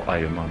single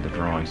item on the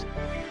drawings.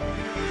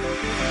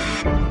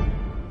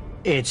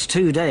 It's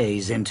 2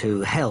 days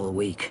into Hell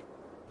Week.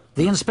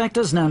 The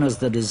inspectors, known as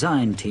the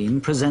design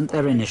team, present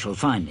their initial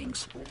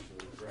findings.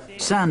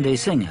 Sandy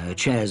Singer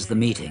chairs the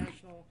meeting.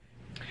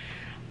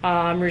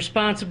 I'm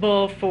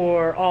responsible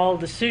for all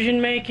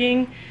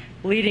decision-making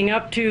leading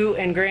up to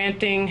and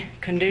granting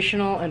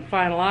conditional and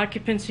final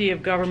occupancy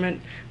of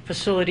government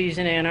facilities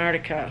in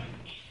Antarctica.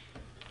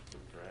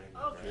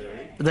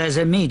 There's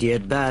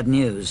immediate bad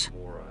news.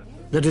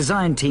 The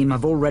design team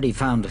have already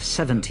found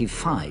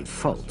 75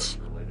 faults.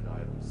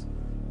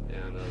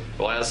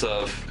 Well, as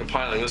of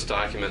compiling this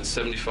document,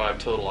 75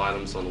 total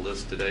items on the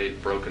list to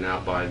date, broken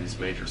out by these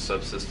major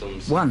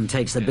subsystems. One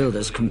takes the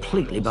builders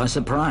completely by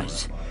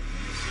surprise.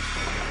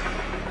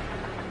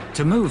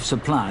 To move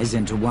supplies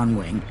into one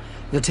wing,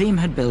 the team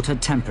had built a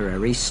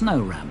temporary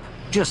snow ramp,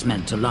 just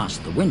meant to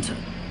last the winter.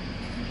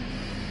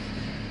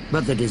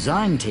 But the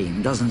design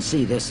team doesn't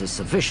see this as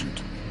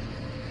sufficient.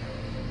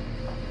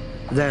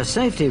 Their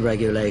safety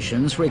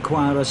regulations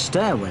require a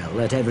stairwell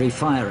at every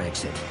fire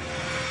exit.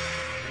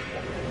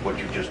 What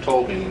you just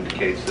told me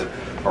indicates that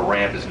a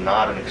ramp is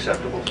not an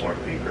acceptable form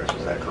of egress.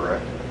 Is that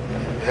correct?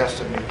 It has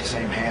to meet the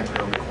same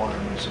handrail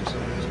requirements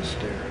as a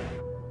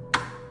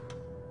stair.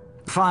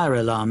 Fire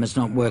alarm is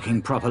not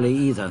working properly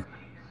either.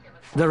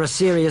 There are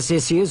serious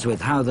issues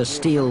with how the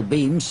steel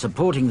beams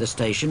supporting the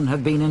station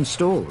have been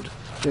installed.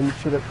 Didn't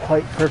fit it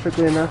quite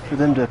perfectly enough for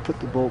them to put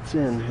the bolts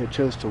in. It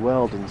chose to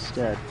weld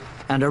instead.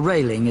 And a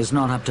railing is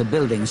not up to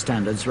building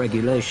standards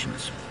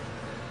regulations.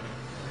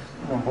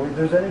 I don't believe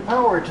there's any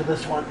power to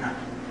this one.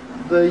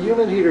 The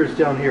unit heaters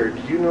down here,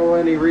 do you know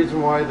any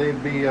reason why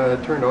they'd be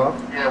turned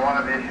off? Yeah, one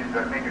of the issues,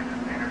 I think, is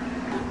just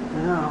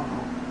energy. No,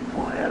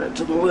 we'll add it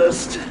to the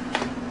list.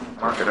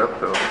 Mark it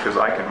up, though, because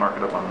I can mark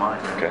it up on mine.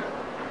 Okay.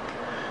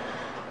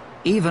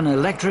 Even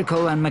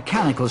electrical and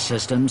mechanical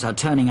systems are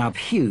turning up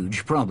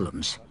huge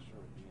problems.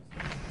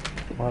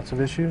 Lots of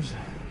issues?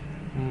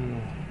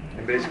 And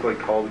basically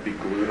called to be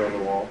glued on the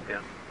wall.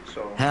 Yeah.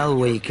 So Hell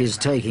Week is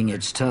taking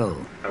its toll.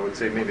 I would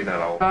say maybe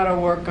not all. Gotta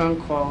work on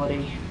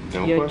quality.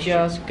 No You question.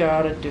 just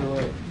gotta do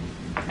it.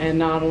 And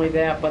not only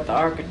that, but the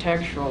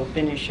architectural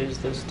finishes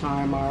this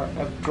time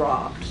have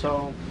dropped,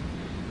 so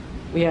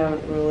we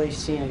haven't really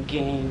seen a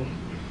gain.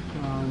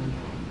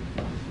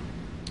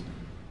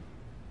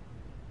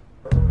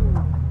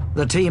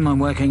 The team are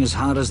working as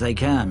hard as they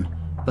can,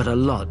 but a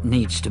lot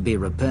needs to be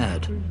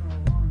repaired.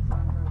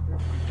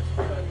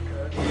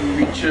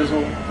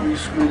 Re-chisel,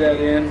 re-screw that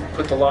in,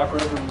 put the locker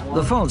over in one.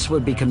 The faults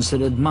would be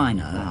considered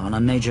minor on a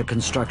major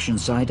construction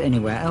site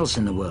anywhere else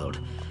in the world,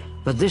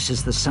 but this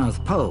is the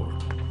South Pole.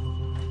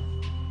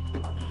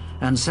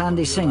 And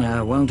Sandy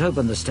Singer won't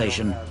open the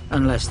station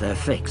unless they're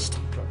fixed.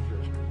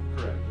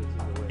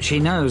 She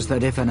knows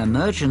that if an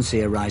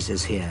emergency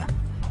arises here,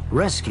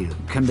 rescue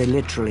can be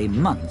literally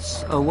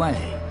months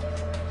away.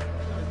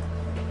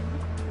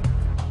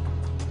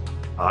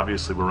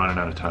 Obviously, we're running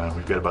out of time.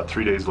 We've got about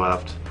 3 days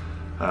left.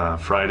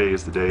 Friday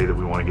is the day that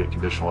we want to get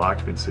conditional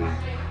occupancy.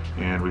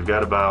 And we've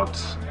got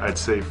about, I'd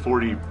say,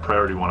 40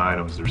 priority 1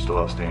 items that are still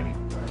outstanding.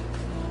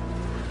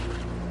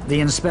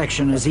 The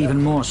inspection is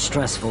even more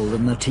stressful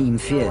than the team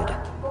feared.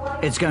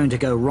 It's going to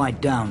go right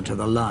down to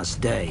the last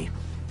day.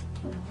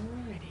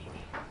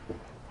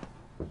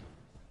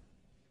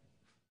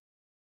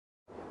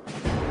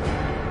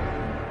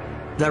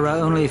 There are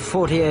only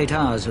 48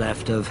 hours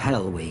left of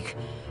Hell Week,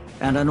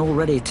 and an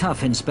already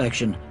tough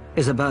inspection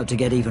is about to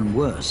get even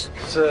worse.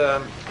 Let's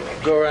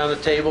go around the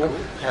table,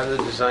 have the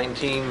design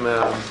team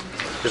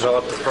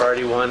develop the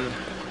priority 1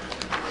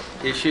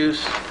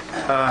 issues.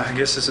 I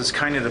guess this is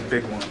kind of the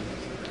big one.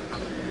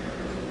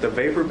 The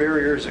vapor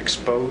barrier is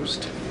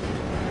exposed.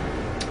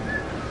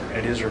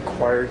 It is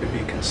required to be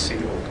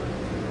concealed.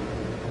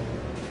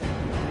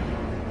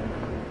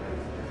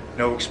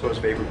 No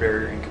exposed vapor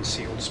barrier in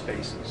concealed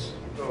spaces.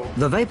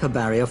 The vapor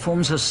barrier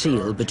forms a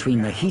seal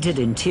between the heated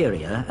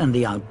interior and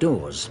the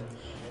outdoors.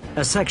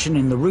 A section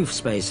in the roof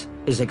space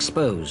is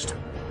exposed.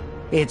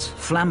 It's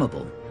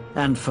flammable,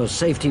 and for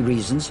safety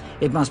reasons,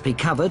 it must be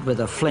covered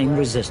with a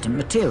flame-resistant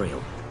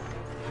material.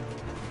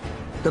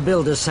 The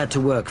builders set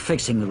to work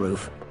fixing the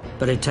roof,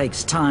 but it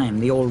takes time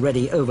the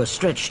already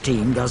overstretched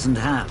team doesn't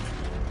have.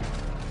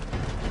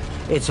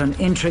 It's an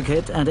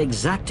intricate and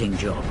exacting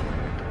job.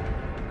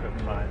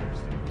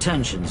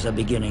 Tensions are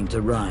beginning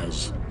to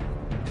rise.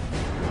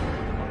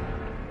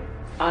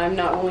 I'm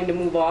not willing to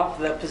move off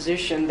the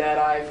position that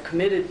I've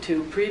committed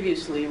to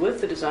previously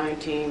with the design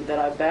team, that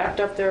I backed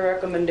up their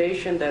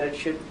recommendation that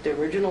the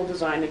original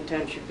design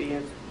intent should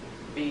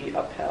be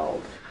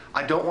upheld.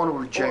 I don't want to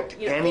reject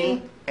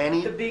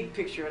the big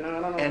picture, and I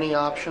don't know any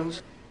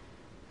options.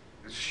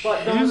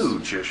 But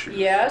Huge issues.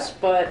 Yes,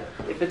 but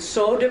if it's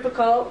so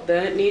difficult,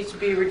 then it needs to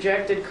be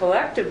rejected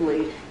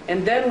collectively,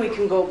 and then we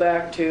can go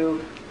back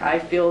to, I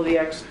feel, the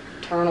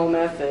external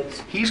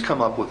methods. He's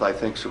come up with, I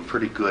think, some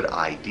pretty good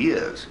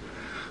ideas,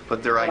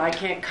 but I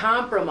can't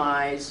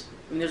compromise.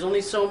 I mean, there's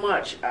only so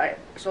much.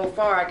 So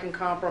far, I can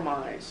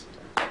compromise.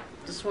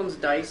 This one's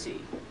dicey.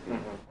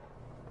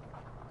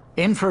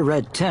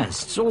 Infrared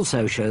tests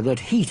also show that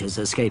heat is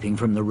escaping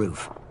from the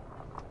roof.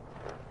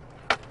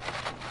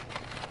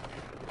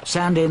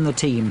 Sandy and the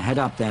team head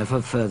up there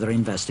for further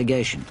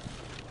investigation.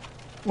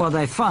 What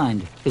they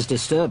find is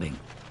disturbing.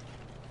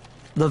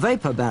 The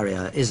vapor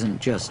barrier isn't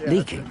just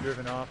leaking.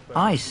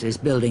 Ice is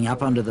building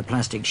up under the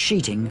plastic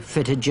sheeting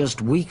fitted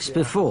just weeks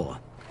before.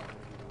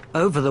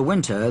 Over the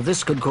winter,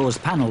 this could cause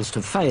panels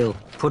to fail,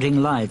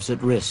 putting lives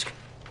at risk.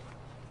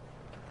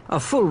 A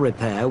full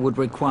repair would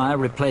require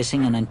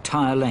replacing an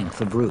entire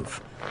length of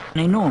roof.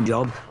 An enormous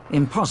job,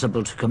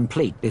 impossible to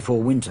complete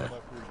before winter.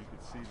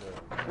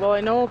 Well,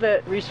 I know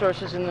that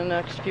resources in the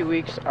next few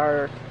weeks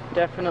are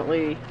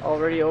definitely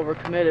already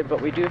overcommitted,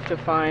 but we do have to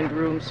find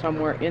room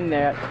somewhere in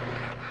that.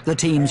 The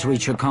teams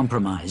reach a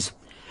compromise.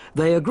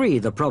 They agree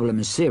the problem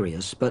is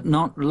serious, but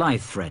not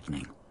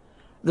life-threatening.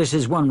 This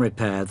is one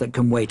repair that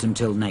can wait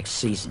until next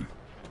season.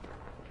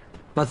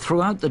 But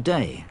throughout the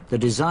day, the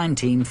design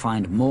team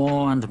find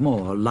more and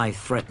more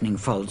life-threatening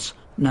faults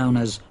known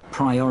as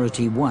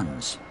priority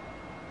ones.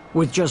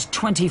 With just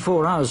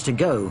 24 hours to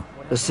go,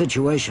 the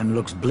situation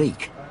looks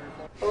bleak.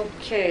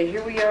 Okay,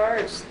 here we are.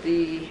 It's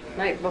the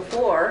night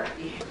before.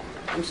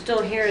 I'm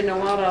still hearing a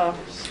lot of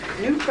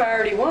new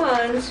priority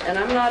ones, and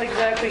I'm not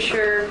exactly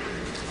sure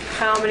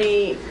how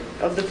many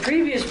of the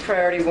previous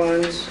priority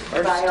ones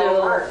are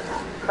still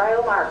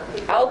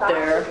out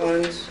there.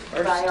 Ones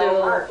are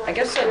still, I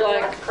guess I'd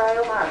like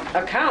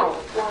a count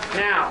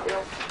now.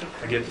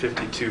 I get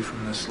 52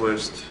 from this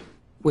list.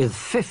 With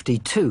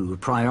 52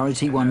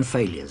 priority one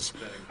failures,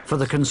 for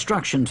the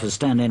construction to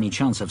stand any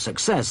chance of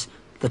success,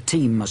 the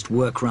team must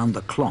work round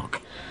the clock.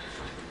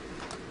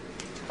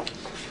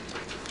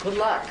 Good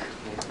luck.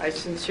 I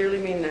sincerely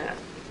mean that.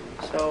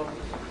 So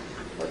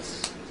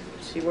let's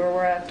see where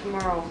we're at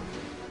tomorrow.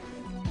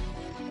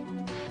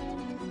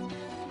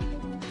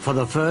 For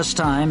the first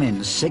time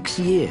in 6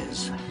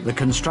 years, the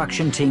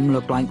construction team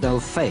look like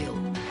they'll fail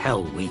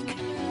Hell Week.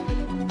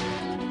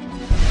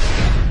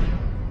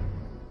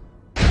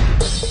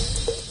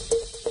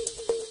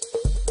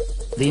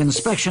 The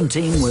inspection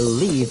team will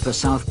leave the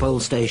South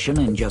Pole Station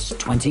in just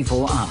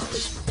 24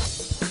 hours.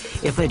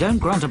 If they don't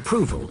grant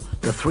approval,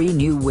 the 3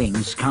 new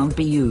wings can't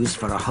be used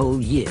for a whole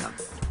year.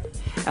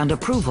 And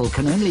approval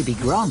can only be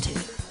granted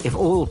if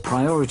all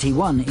priority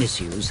 1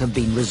 issues have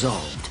been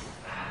resolved.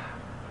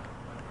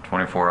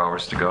 24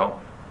 hours to go,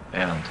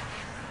 and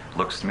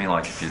looks to me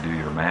like if you do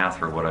your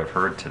math, or what I've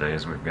heard today,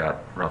 is we've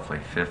got roughly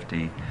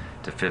 50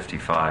 to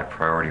 55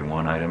 priority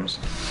 1 items.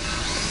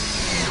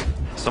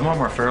 Some of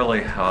them are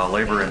fairly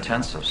labor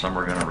intensive. Some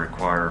are going to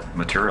require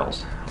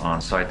materials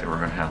on site that we're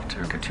going to have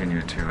to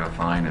continue to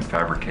find and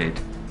fabricate.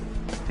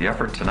 The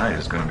effort tonight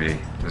is going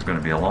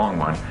to be a long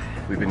one.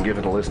 We've been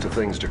given a list of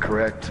things to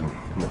correct, and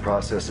in the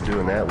process of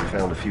doing that, we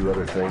found a few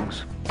other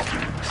things.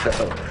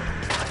 So,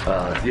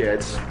 yeah,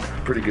 it's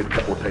a pretty good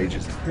couple of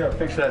pages. Yeah,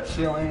 fix that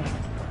ceiling.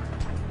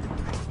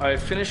 I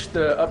finished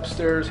the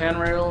upstairs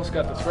handrails,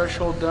 got the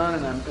threshold done,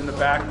 and I'm in the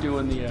back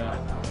doing the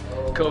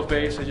cove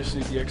base. I just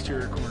need the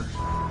exterior corners.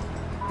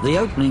 The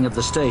opening of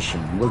the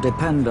station will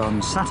depend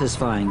on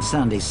satisfying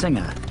Sandy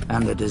Singer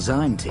and the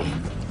design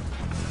team.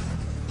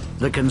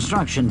 The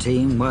construction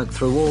team worked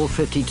through all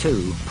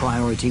 52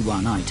 priority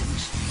 1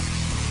 items.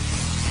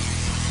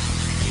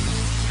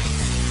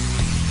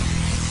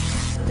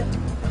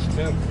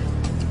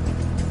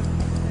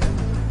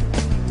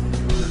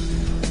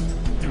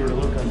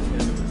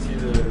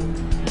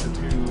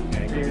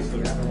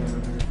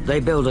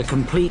 They build a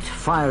complete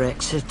fire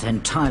exit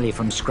entirely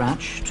from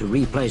scratch to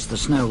replace the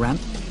snow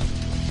ramp.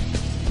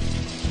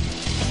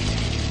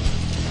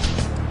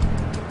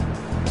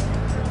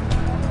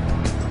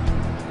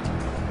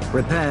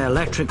 Repair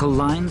electrical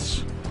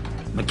lines,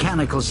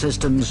 mechanical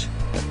systems,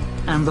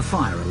 and the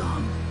fire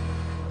alarm.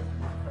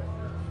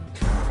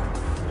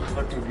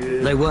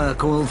 They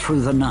work all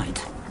through the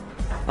night.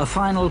 A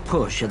final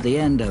push at the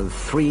end of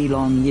 3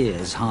 long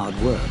years' hard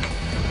work.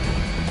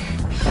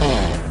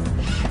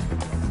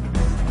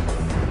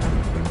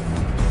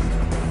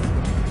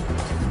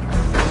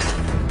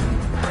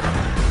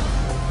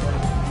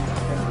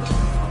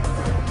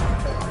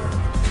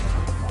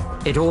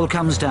 It all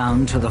comes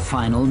down to the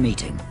final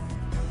meeting.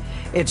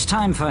 It's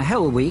time for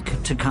Hell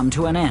Week to come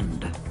to an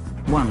end,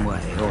 one way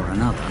or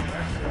another.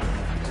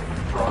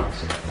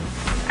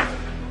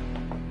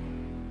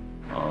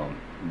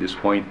 At this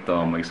point,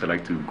 I guess I'd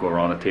like to go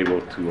around the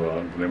table to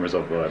the members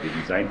of the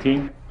design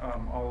team.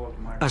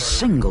 A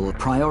single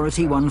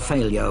Priority 1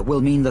 failure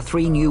will mean the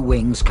 3 new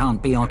wings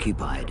can't be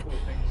occupied,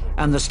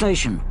 and the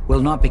station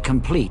will not be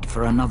complete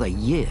for another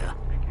year.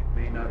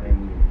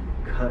 And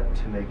cut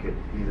to make it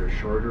either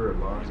shorter or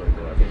longer.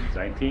 The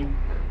design team.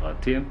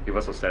 Tim, give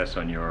us a status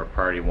on your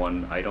Priority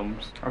 1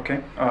 items.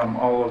 Okay,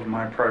 all of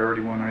my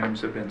Priority 1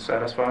 items have been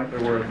satisfied.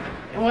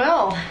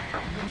 Well,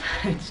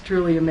 it's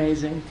truly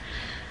amazing.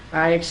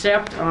 I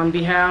accept on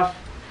behalf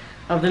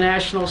of the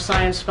National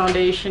Science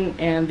Foundation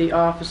and the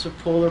Office of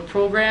Polar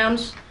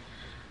Programs.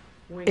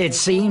 It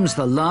seems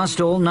the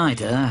last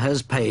all-nighter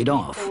has paid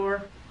off.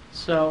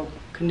 So,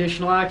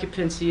 conditional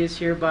occupancy is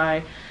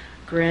hereby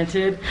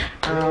granted.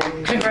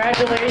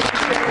 Congratulations.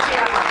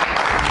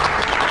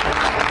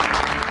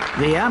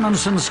 The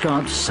Amundsen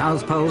Scott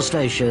South Pole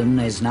Station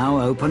is now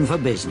open for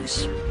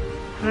business.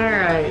 All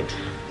right,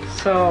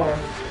 so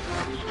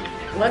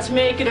let's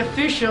make it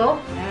official,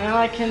 and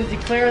I can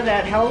declare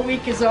that Hell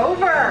Week is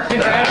over.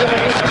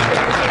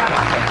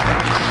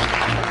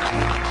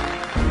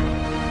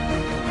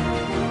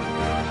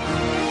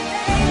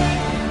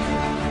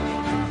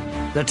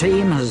 The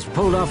team has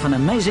pulled off an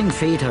amazing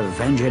feat of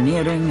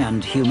engineering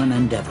and human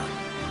endeavor.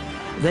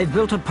 They've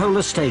built a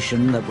polar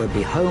station that will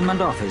be home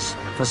and office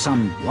for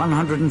some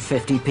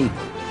 150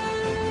 people.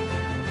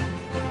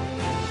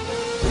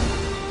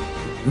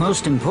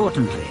 Most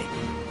importantly,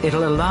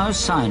 it'll allow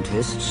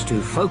scientists to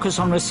focus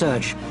on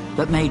research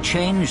that may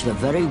change the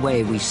very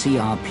way we see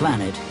our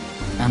planet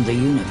and the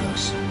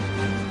universe.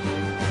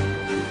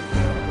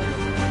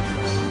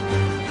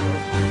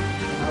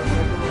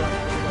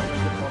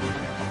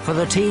 For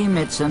the team,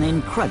 it's an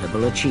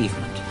incredible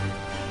achievement.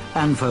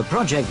 And for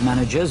project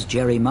managers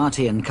Jerry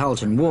Marty and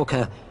Carlton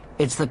Walker,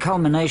 it's the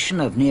culmination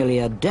of nearly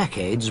a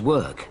decade's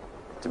work.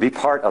 To be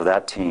part of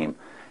that team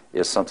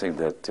is something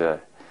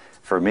that,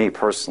 for me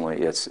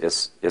personally,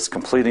 it's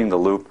completing the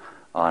loop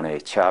on a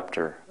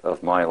chapter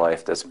of my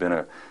life that's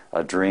been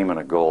a dream and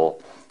a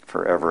goal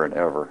forever and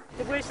ever.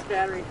 The waste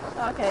battery.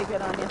 Okay,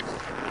 good on you.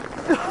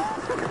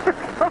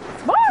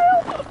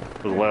 Smile!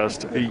 For the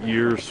last 8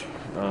 years,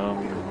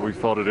 we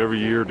fought it every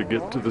year to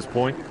get to this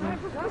point,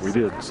 and we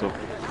did, so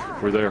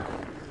we're there.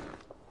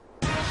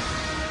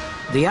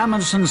 The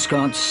Amundsen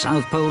Scott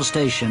South Pole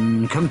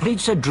Station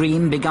completes a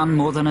dream begun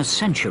more than a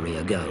century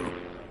ago.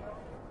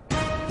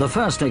 The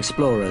first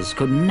explorers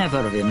could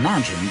never have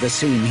imagined the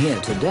scene here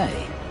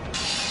today.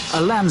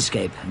 A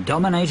landscape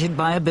dominated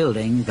by a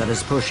building that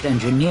has pushed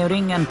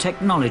engineering and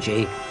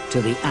technology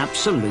to the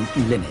absolute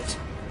limit.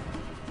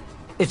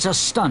 It's a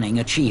stunning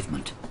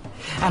achievement,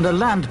 and a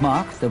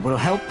landmark that will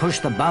help push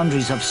the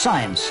boundaries of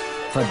science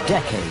for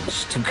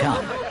decades to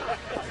come.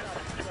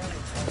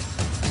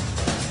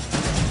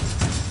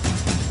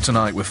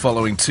 Tonight we're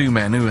following 2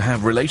 men who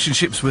have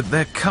relationships with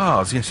their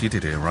cars. Yes, you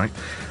did hear right.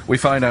 We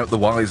find out the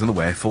whys and the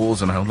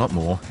wherefores and a whole lot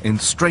more in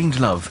Strange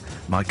Love,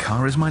 My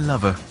Car Is My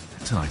Lover,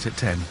 tonight at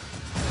 10.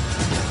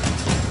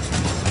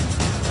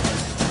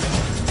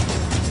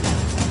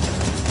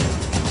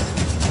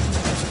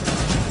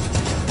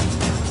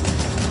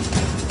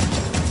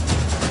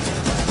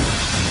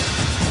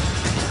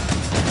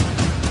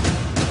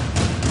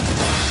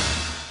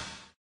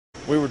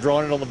 We were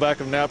drawing it on the back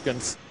of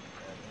napkins.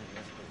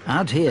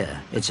 Out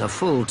here, it's a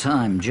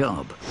full-time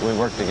job. We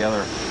work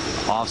together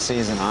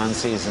off-season,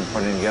 on-season,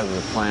 putting together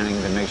the planning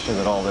to make sure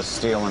that all this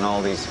steel and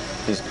all these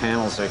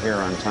panels are here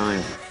on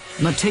time.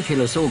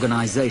 Meticulous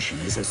organization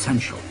is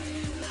essential.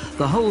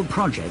 The whole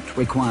project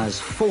requires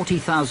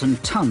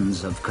 40,000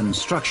 tons of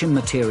construction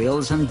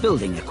materials and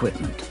building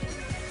equipment.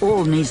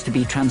 All needs to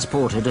be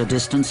transported a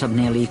distance of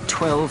nearly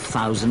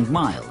 12,000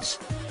 miles.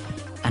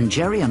 And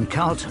Jerry and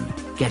Carlton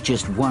get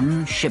just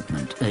 1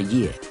 shipment a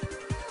year.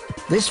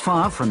 This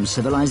far from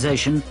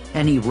civilization,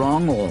 any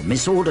wrong or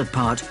misordered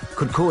part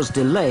could cause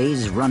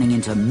delays running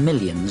into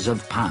millions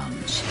of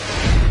pounds.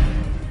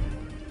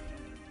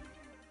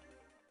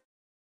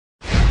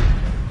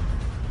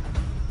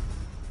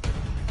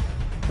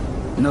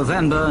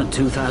 November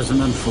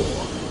 2004.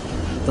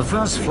 The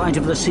first flight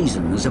of the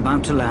season is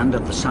about to land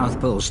at the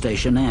South Pole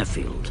Station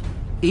airfield.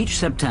 Each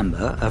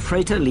September, a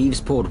freighter leaves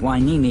Port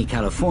Hueneme,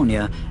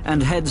 California,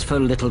 and heads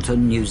for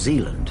Littleton, New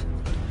Zealand.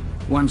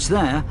 Once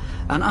there,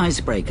 an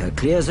icebreaker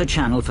clears a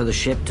channel for the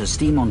ship to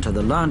steam onto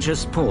the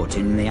largest port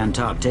in the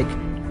Antarctic,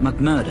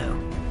 McMurdo.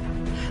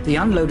 The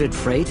unloaded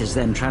freight is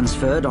then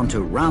transferred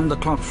onto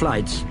round-the-clock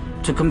flights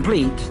to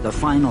complete the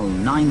final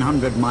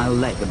 900-mile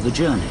leg of the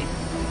journey.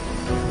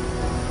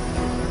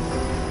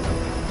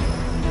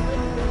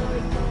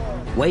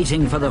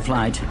 Waiting for the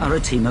flight are a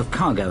team of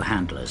cargo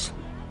handlers.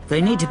 They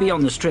need to be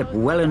on the strip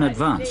well in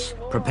advance,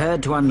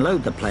 prepared to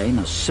unload the plane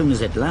as soon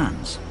as it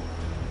lands.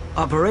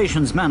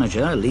 Operations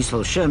manager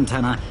Liesl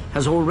Schirmtanner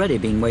has already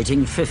been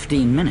waiting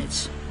 15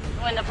 minutes.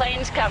 When the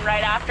planes come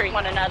right after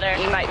one another,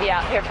 you might be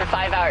out here for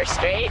 5 hours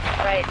straight,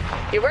 right?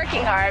 You're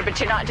working hard, but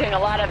you're not doing a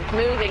lot of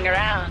moving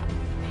around.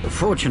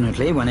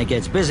 Fortunately, when it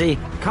gets busy,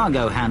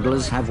 cargo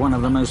handlers have one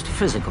of the most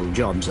physical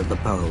jobs at the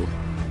pole.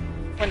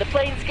 When the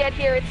planes get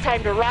here, it's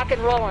time to rock and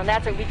roll, and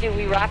that's what we do,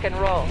 we rock and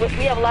roll. We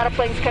have a lot of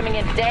planes coming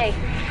in today.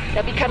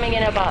 They'll be coming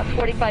in about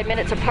 45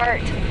 minutes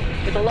apart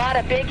with a lot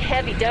of big,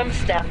 heavy, dumb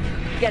stuff.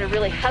 You gotta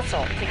really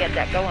hustle to get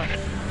that going.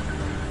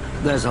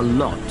 There's a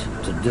lot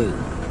to do.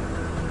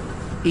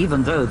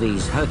 Even though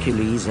these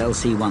Hercules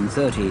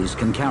LC-130s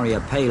can carry a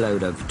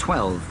payload of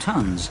 12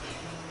 tons,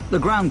 the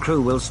ground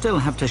crew will still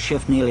have to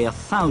shift nearly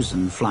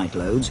 1,000 flight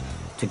loads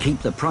to keep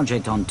the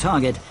project on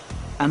target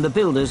and the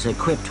builders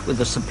equipped with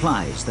the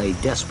supplies they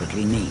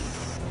desperately need.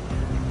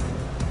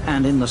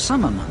 And in the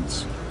summer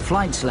months,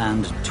 flights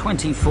land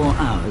 24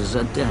 hours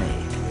a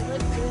day.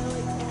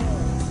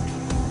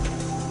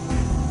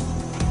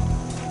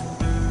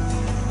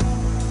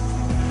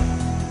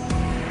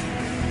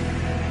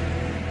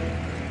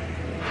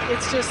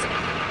 It's just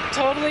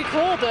totally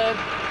cool to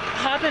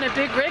hop in a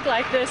big rig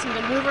like this and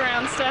to move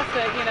around stuff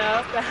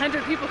that,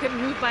 100 people couldn't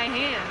move by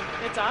hand.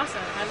 It's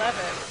awesome. I love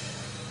it.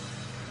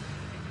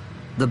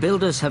 The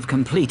builders have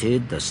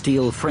completed the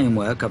steel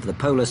framework of the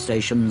Polar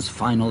Station's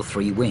final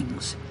 3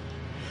 wings.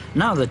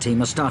 Now the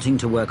team are starting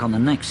to work on the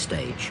next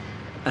stage,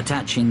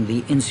 attaching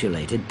the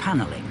insulated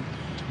paneling.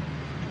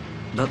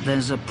 But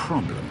there's a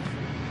problem.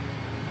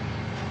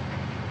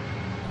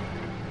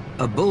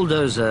 A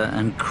bulldozer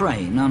and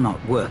crane are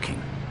not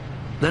working.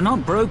 They're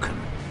not broken,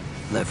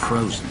 they're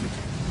frozen.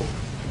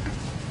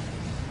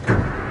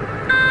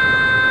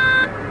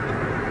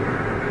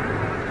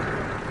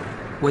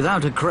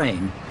 Without a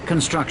crane,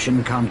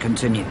 construction can't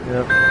continue.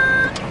 Yep.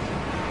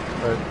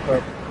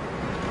 Right.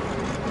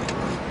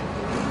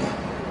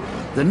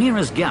 The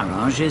nearest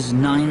garage is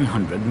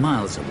 900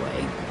 miles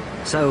away,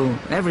 so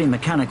every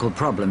mechanical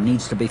problem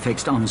needs to be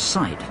fixed on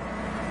site.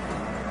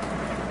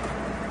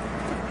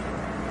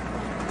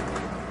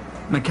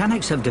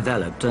 Mechanics have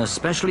developed a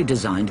specially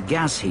designed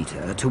gas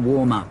heater to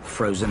warm up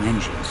frozen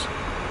engines.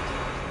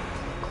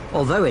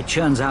 Although it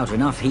churns out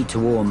enough heat to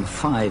warm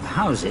 5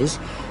 houses,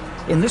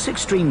 in this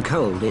extreme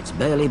cold, it's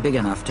barely big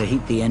enough to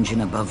heat the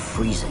engine above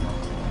freezing.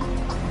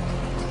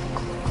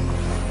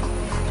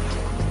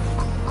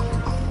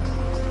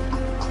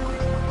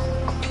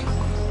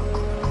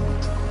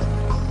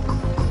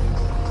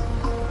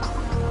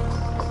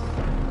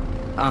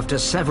 After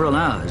several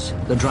hours,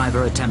 the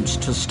driver attempts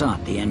to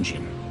start the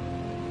engine.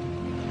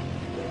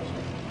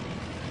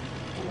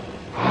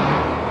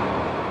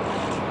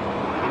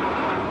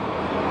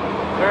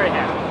 Very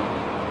happy.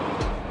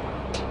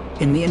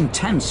 In the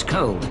intense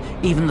cold,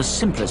 even the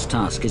simplest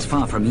task is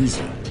far from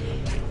easy.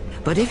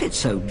 But if it's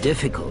so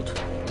difficult,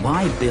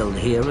 why build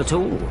here at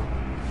all?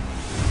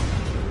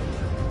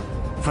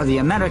 For the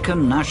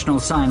American National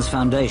Science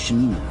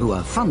Foundation, who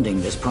are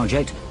funding this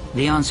project,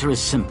 the answer is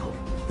simple.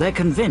 They're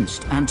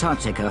convinced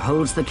Antarctica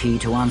holds the key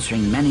to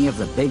answering many of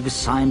the big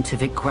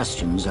scientific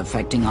questions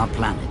affecting our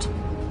planet.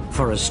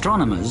 For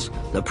astronomers,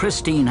 the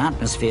pristine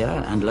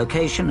atmosphere and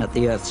location at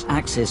the Earth's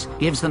axis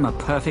gives them a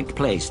perfect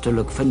place to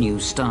look for new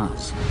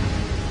stars.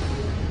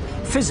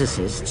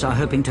 Physicists are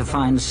hoping to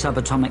find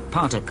subatomic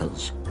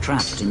particles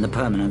trapped in the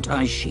permanent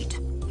ice sheet.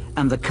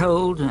 And the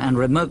cold and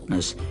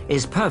remoteness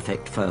is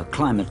perfect for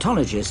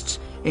climatologists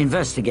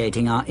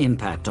investigating our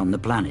impact on the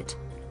planet.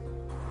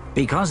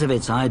 Because of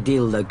its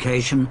ideal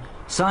location,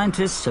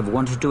 scientists have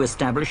wanted to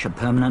establish a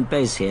permanent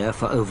base here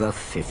for over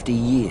 50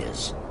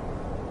 years.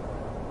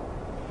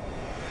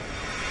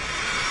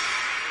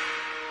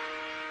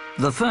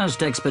 The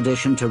first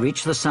expedition to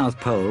reach the South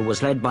Pole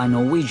was led by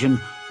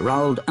Norwegian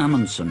Roald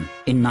Amundsen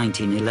in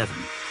 1911,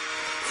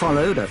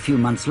 followed a few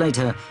months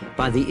later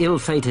by the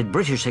ill-fated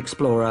British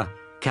explorer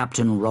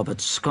Captain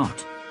Robert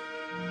Scott.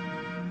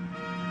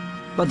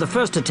 But the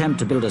first attempt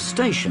to build a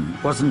station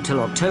wasn't until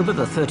October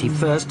the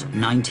 31st,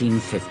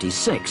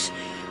 1956,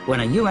 when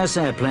a US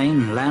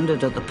airplane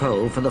landed at the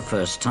pole for the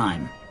first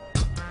time.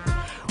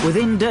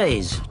 Within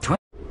days,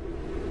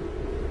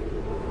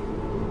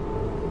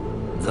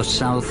 the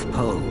South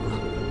Pole,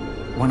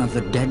 one of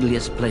the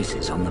deadliest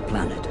places on the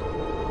planet.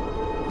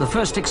 The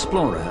first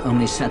explorer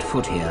only set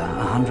foot here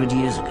 100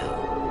 years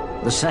ago.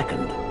 The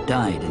second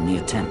died in the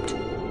attempt.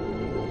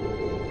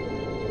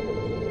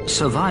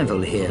 Survival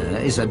here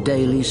is a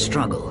daily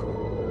struggle.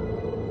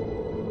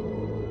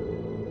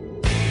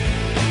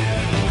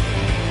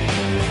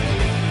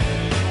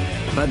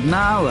 But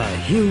now a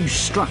huge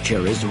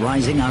structure is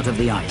rising out of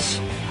the ice.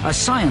 A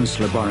science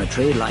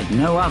laboratory like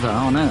no other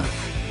on Earth.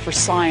 For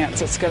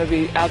science, it's going to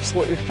be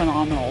absolutely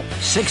phenomenal.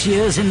 6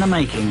 years in the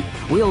making,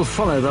 we'll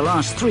follow the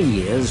last 3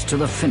 years to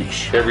the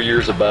finish. Every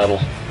year's a battle.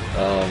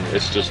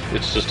 It's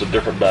just a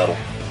different battle.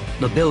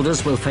 The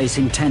builders will face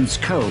intense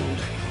cold.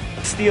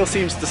 Steel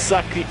seems to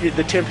suck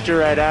the temperature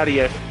right out of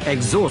you.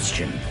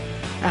 Exhaustion.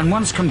 And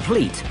once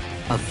complete,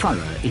 a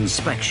thorough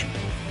inspection.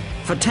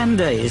 For 10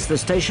 days, the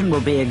station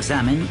will be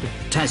examined,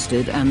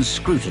 tested, and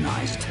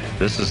scrutinized.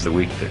 This is the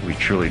week that we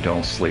truly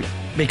don't sleep.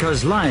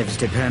 Because lives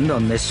depend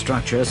on this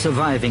structure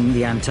surviving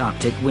the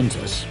Antarctic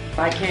winters.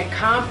 I can't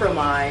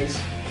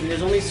compromise, and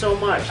there's only so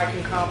much I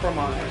can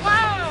compromise.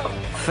 Wow!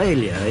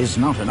 Failure is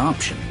not an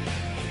option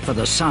for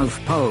the South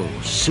Pole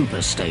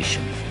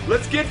Superstation.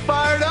 Let's get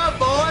fired up,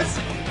 boys!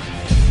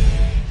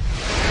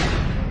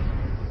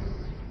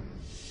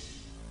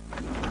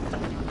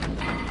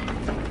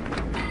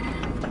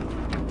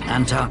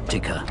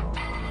 Antarctica.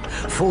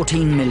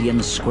 14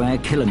 million square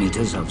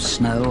kilometers of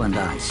snow and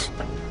ice.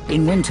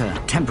 In winter,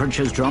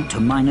 temperatures drop to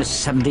minus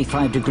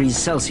 75 degrees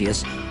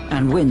Celsius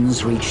and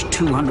winds reach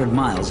 200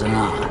 miles an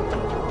hour.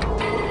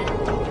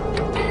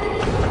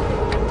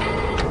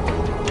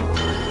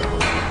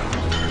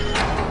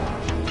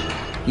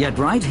 Yet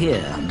right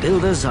here,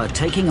 builders are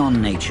taking on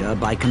nature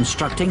by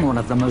constructing one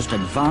of the most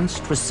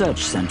advanced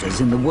research centers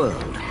in the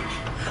world.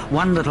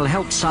 One that'll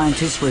help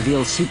scientists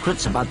reveal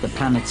secrets about the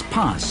planet's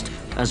past,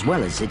 as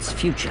well as its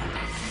future.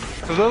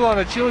 It's a little on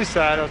the chilly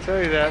side, I'll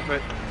tell you that,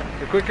 but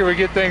the quicker we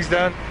get things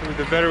done,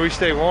 the better we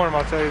stay warm,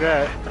 I'll tell you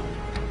that.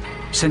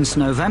 Since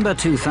November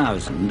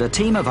 2000, a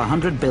team of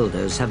 100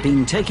 builders have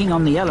been taking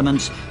on the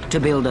elements to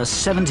build a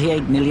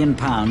 £78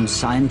 million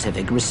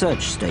scientific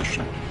research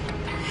station.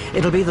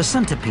 It'll be the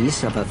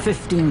centerpiece of a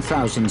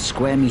 15,000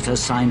 square meter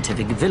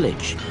scientific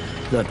village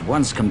that,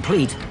 once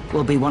complete,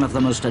 will be one of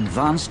the most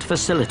advanced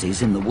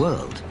facilities in the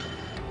world,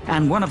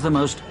 and one of the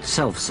most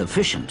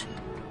self-sufficient.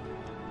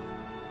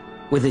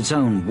 With its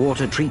own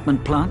water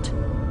treatment plant,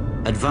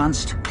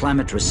 advanced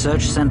climate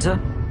research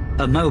center,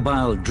 a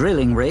mobile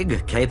drilling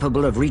rig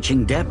capable of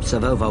reaching depths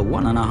of over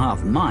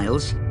 1.5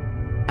 miles,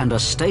 and a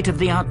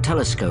state-of-the-art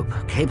telescope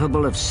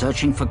capable of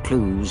searching for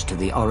clues to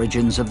the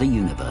origins of the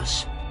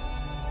universe.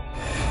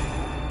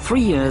 3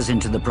 years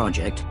into the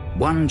project,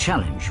 one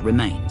challenge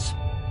remains: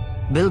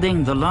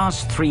 building the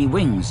last 3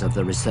 wings of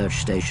the research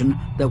station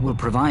that will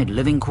provide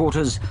living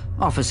quarters,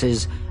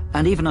 offices,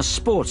 and even a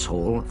sports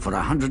hall for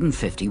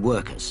 150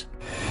 workers.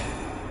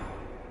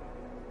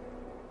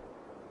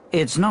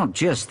 It's not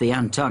just the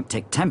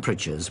Antarctic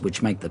temperatures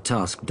which make the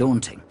task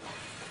daunting.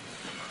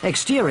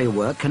 Exterior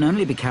work can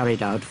only be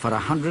carried out for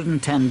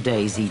 110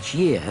 days each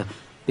year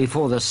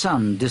before the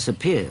sun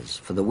disappears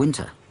for the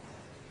winter.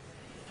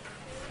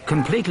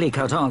 Completely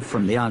cut off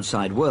from the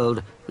outside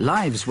world,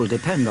 lives will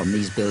depend on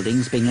these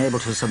buildings being able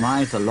to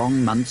survive the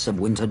long months of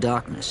winter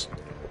darkness.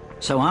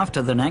 So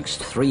after the next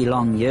 3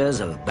 long years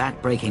of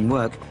back-breaking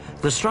work,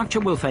 the structure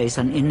will face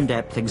an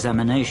in-depth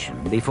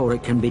examination before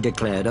it can be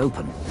declared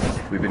open.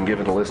 We've been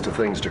given a list of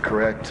things to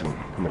correct, and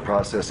in the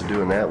process of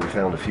doing that, we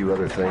found a few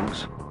other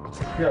things.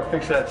 You gotta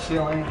fix that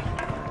ceiling.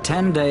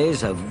 10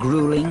 days of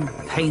grueling,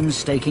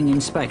 painstaking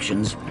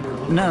inspections,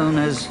 known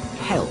as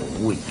Hell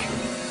Week.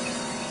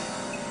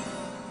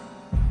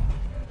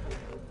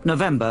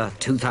 November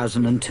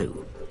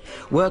 2002.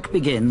 Work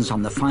begins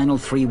on the final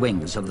 3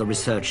 wings of the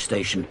research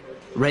station,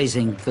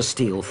 raising the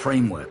steel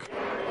framework.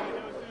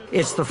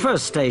 It's the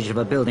first stage of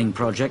a building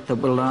project that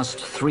will last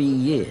 3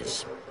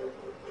 years.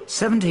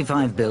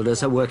 75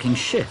 builders are working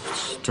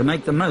shifts to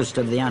make the most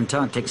of the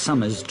Antarctic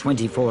summer's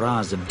 24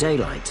 hours of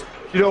daylight.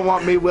 You don't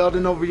want me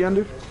welding over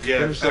yonder?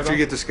 Yeah, after you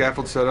get the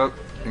scaffold set up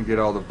and get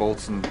all the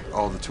bolts and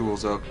all the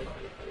tools up.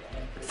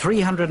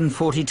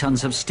 340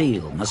 tons of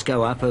steel must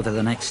go up over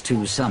the next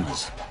 2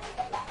 summers.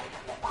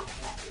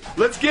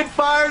 Let's get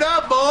fired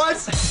up,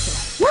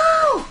 boys!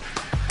 Woo!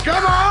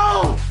 Come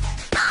on!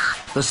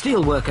 The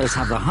steel workers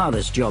have the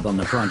hardest job on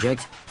the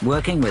project,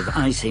 working with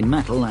icy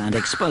metal and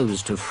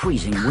exposed to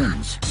freezing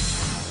winds.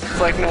 It's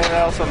like nowhere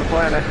else on the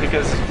planet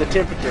because the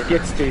temperature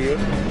gets to you.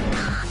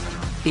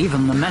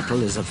 Even the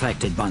metal is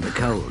affected by the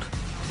cold.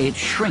 It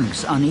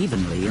shrinks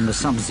unevenly in the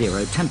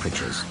sub-zero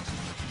temperatures.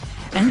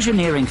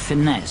 Engineering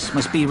finesse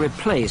must be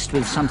replaced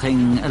with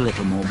something a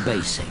little more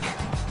basic.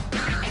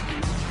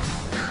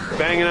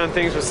 Banging on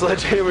things with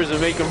sledgehammers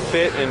and make them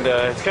fit, and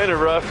it's kind of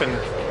rough, and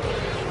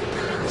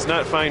it's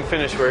not fine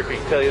finish work, I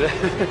can tell you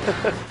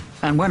that.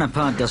 And when a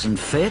part doesn't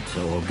fit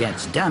or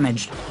gets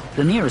damaged,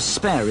 the nearest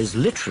spare is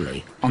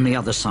literally on the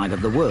other side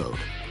of the world.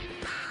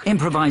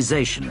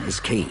 Improvisation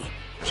is key.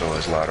 There's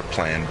always a lot of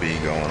plan B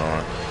going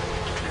on.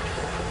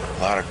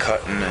 A lot of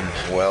cutting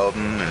and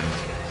welding, and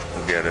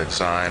we'll get a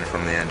design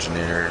from the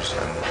engineers,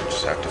 and we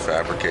just have to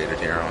fabricate it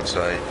here on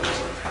site.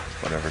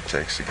 Whatever it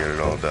takes to get it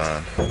all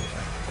done.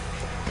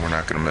 We're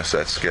not going to miss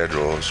that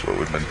schedule, is what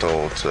we've been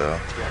told, so.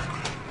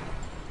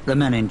 The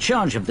men in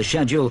charge of the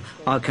schedule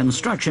are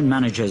construction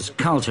managers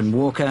Carlton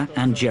Walker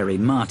and Jerry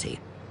Marty.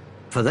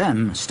 For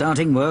them,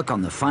 starting work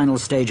on the final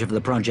stage of the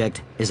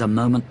project is a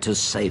moment to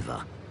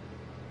savor.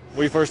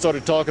 We first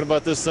started talking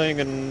about this thing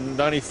in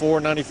 94,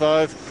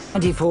 95.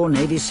 24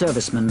 Navy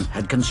servicemen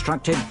had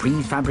constructed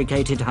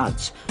prefabricated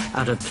huts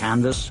out of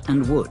canvas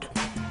and wood.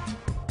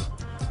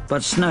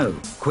 But snow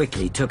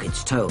quickly took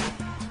its toll.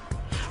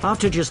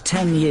 After just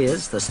 10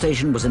 years, the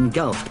station was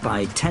engulfed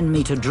by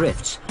 10-meter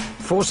drifts,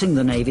 forcing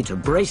the Navy to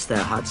brace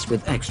their huts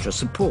with extra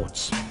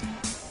supports.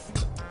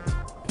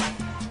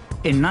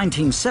 In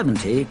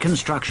 1970,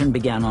 construction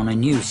began on a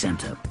new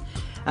center,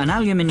 an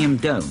aluminium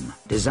dome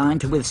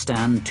designed to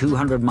withstand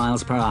 200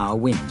 miles per hour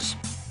winds.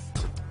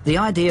 The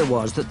idea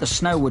was that the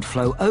snow would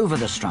flow over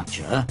the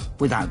structure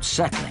without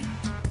settling.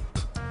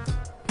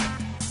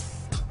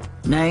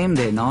 Named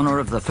in honor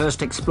of the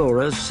first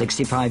explorers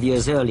 65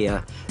 years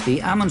earlier,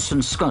 the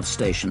Amundsen Scott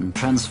Station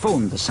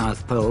transformed the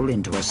South Pole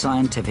into a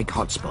scientific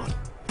hotspot.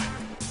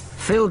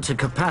 Filled to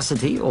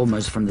capacity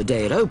almost from the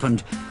day it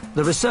opened,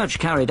 the research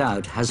carried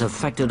out has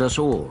affected us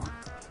all.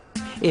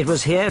 It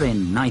was here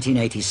in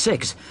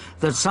 1986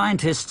 that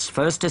scientists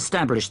first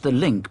established the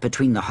link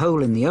between the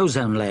hole in the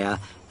ozone layer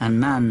and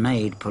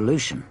man-made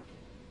pollution.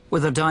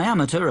 With a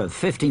diameter of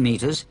 50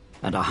 meters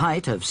and a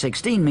height of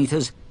 16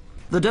 meters,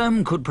 the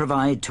dome could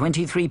provide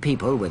 23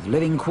 people with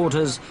living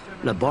quarters,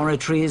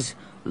 laboratories,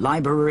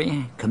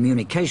 library,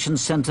 communication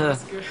center,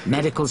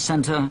 medical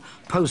center,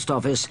 post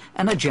office,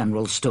 and a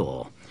general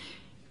store.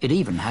 It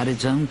even had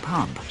its own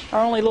pub.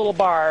 Our only little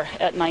bar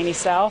at 90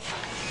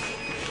 South.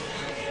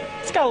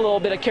 It's got a little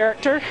bit of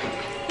character.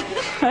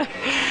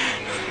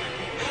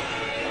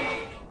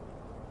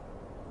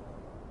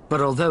 But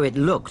although it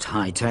looked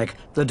high-tech,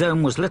 the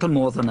dome was little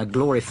more than a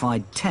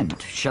glorified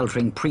tent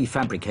sheltering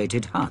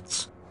prefabricated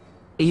huts.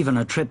 Even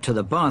a trip to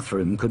the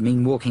bathroom could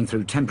mean walking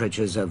through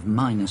temperatures of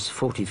minus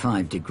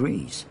 45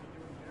 degrees.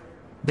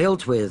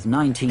 Built with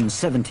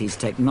 1970s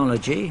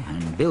technology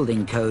and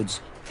building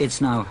codes,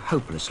 it's now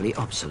hopelessly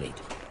obsolete.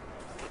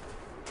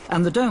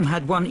 And the dome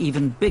had one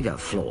even bigger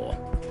flaw.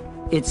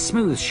 Its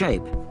smooth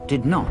shape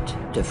did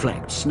not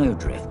deflect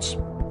snowdrifts.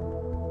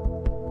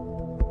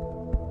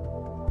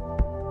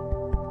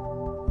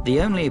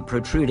 The only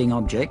protruding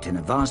object in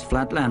a vast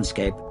flat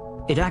landscape,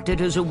 it acted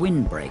as a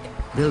windbreak,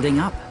 building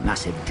up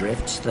massive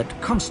drifts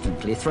that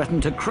constantly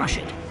threatened to crush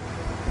it.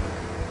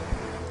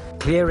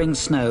 Clearing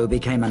snow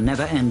became a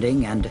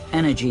never-ending and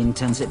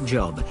energy-intensive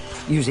job,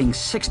 using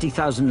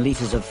 60,000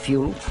 litres of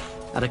fuel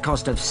at a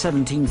cost of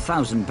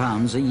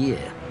 £17,000 a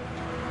year.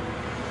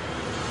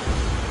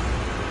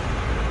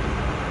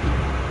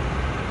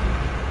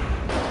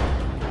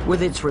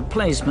 With its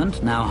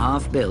replacement now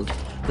half-built,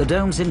 the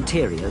dome's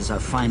interiors are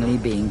finally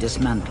being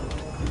dismantled.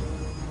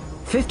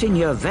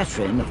 15-year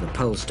veteran of the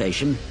pole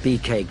station,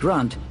 B.K.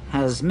 Grant,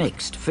 has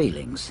mixed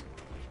feelings.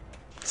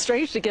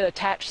 Strange to get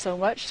attached so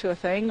much to a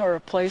thing or a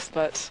place,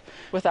 but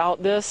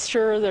without this,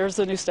 sure, there's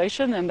a new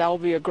station, and that'll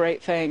be a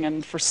great thing.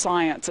 And for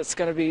science, it's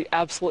going to be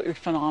absolutely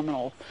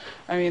phenomenal.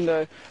 I mean,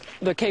 the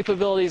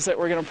capabilities that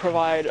we're going to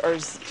provide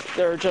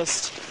they're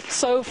just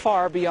so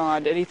far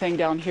beyond anything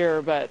down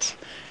here, but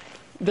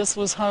this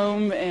was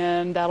home,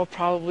 and that'll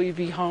probably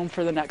be home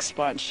for the next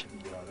bunch.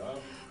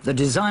 The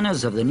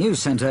designers of the new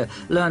centre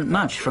learned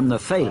much from the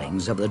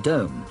failings of the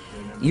dome,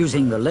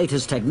 using the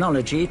latest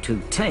technology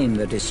to tame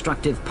the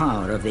destructive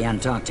power of the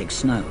Antarctic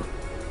snow.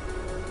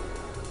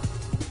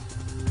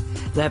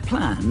 Their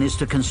plan is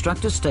to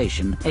construct a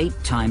station 8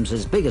 times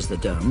as big as the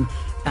dome,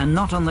 and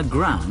not on the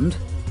ground,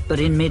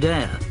 but in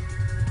mid-air.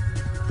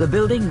 The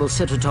building will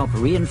sit atop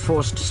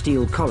reinforced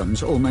steel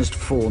columns almost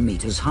 4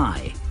 meters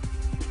high,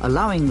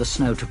 allowing the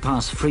snow to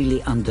pass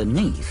freely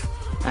underneath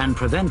and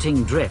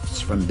preventing drifts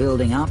from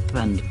building up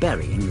and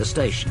burying the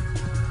station.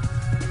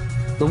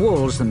 The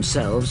walls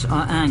themselves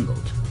are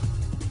angled.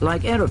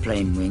 Like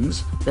aeroplane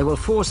wings, they will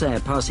force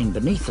air passing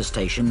beneath the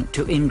station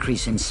to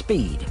increase in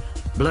speed,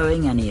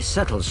 blowing any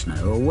settled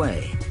snow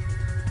away.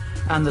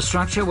 And the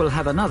structure will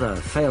have another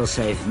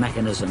fail-safe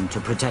mechanism to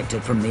protect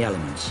it from the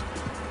elements.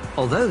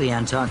 Although the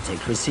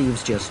Antarctic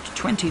receives just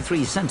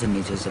 23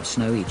 centimeters of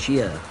snow each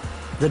year,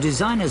 the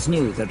designers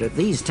knew that at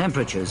these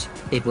temperatures,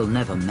 it will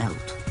never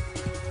melt.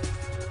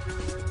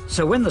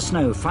 So when the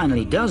snow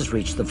finally does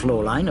reach the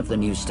floor line of the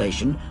new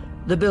station,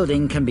 the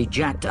building can be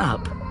jacked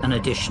up an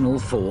additional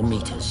 4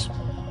 meters.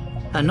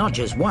 And not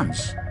just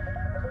once,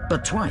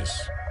 but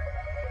twice.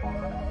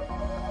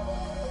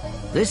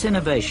 This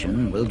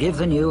innovation will give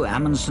the new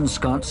Amundsen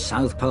Scott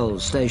South Pole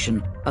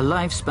Station a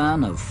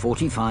lifespan of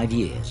 45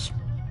 years.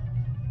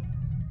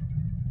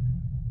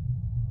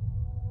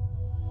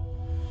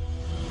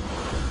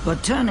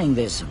 But turning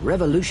this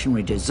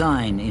revolutionary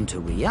design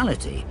into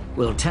reality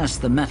will test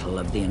the mettle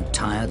of the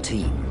entire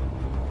team.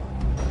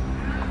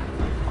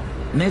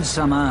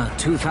 Midsummer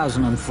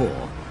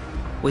 2004.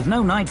 With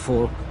no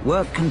nightfall,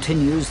 work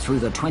continues through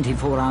the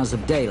 24 hours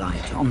of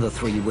daylight on the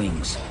 3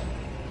 wings.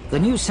 The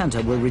new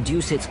center will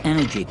reduce its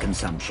energy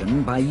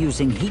consumption by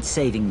using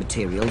heat-saving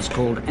materials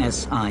called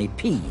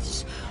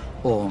SIPs,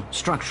 or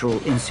structural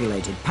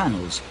insulated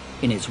panels,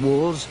 in its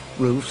walls,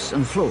 roofs,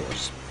 and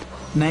floors.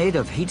 Made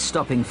of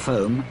heat-stopping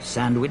foam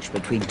sandwiched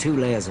between 2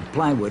 layers of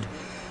plywood,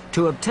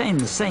 to obtain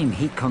the same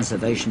heat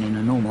conservation in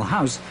a normal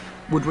house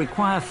would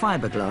require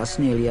fiberglass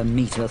nearly a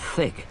meter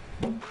thick.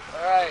 All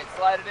right,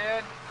 slide it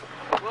in.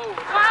 Whoa.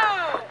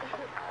 Wow!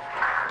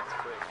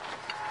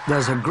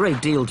 There's a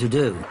great deal to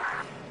do,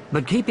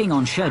 but keeping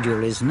on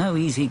schedule is no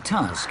easy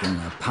task in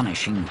the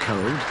punishing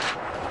cold.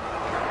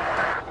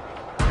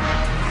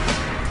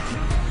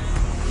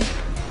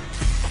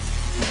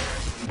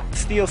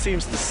 Steel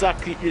seems to suck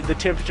the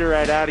temperature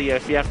right out of you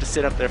if you have to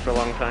sit up there for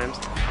long times.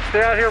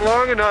 Stay out here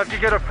long enough, you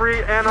get a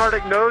free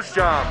Antarctic nose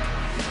job.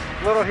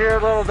 Little here,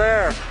 little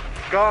there.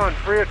 Gone,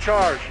 free of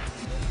charge.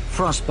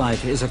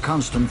 Frostbite is a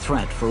constant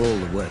threat for all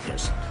the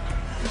workers.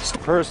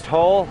 First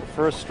hole,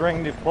 first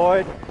string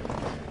deployed,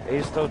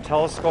 ASTO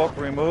telescope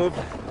removed,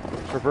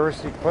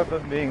 traverse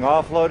equipment being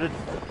offloaded,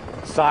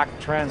 sock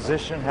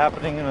transition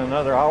happening in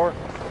another hour.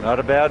 Not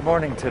a bad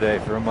morning today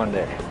for a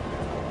Monday.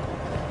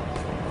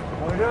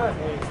 How we doing?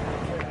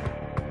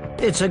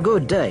 It's a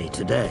good day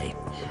today.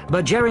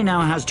 But Jerry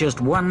now has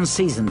just one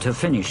season to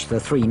finish the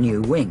 3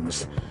 new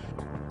wings.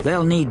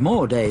 They'll need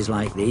more days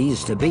like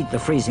these to beat the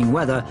freezing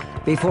weather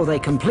before they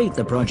complete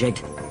the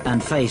project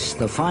and face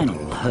the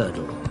final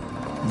hurdle,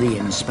 the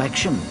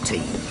inspection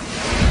team.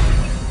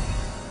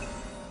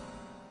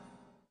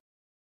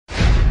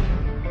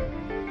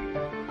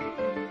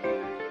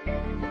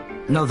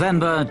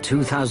 November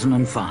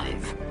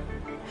 2005.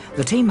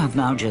 The team have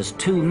now just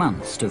 2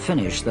 months to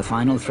finish the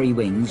final 3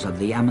 wings of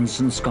the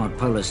Amundsen-Scott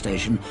Polar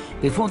Station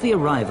before the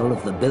arrival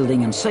of the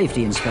building and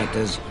safety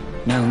inspectors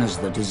known as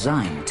the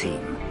design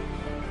team.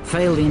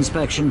 Fail the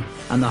inspection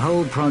and the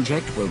whole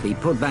project will be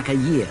put back a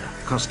year,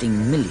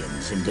 costing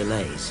millions in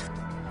delays.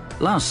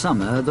 Last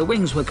summer, the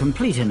wings were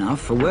complete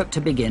enough for work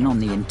to begin on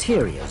the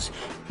interiors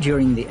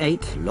during the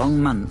 8 long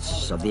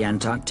months of the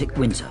Antarctic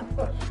winter.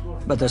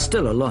 But there's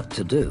still a lot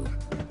to do.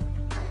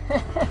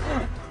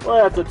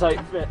 Well, that's a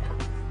tight fit.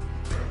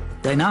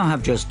 They now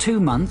have just 2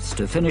 months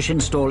to finish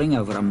installing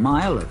over a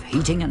mile of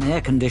heating and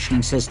air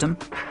conditioning system,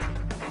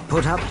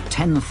 put up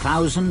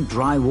 10,000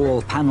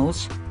 drywall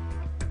panels,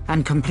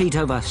 and complete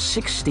over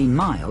 60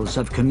 miles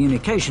of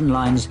communication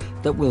lines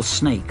that will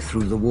snake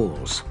through the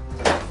walls.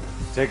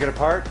 Take it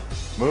apart,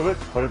 move it,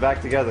 put it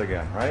back together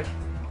again, right?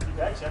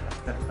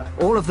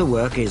 All of the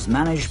work is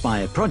managed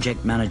by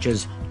project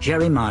managers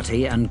Jerry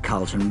Marty and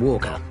Carlton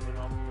Walker.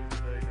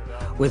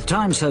 With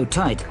time so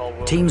tight,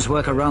 teams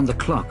work around the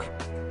clock.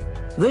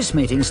 This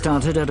meeting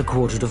started at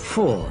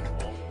 4:45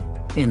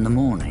 in the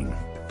morning.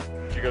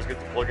 Did you guys get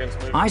the plugins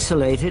moved?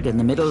 Isolated in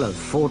the middle of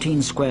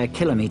 14 square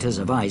kilometers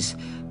of ice,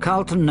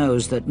 Carlton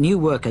knows that new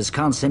workers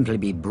can't simply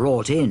be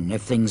brought in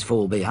if things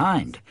fall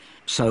behind.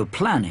 So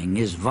planning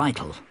is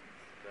vital.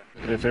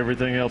 If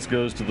everything else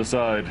goes to the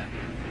side,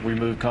 we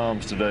move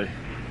comms today.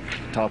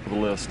 Top of the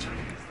list.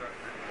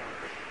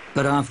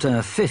 But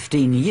after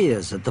 15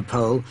 years at the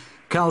pole,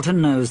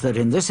 Carlton knows that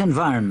in this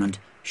environment,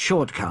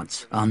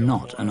 shortcuts are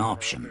not an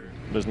option.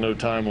 There's no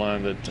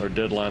timeline or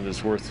deadline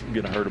that's worth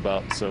getting hurt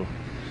about, so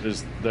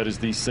that is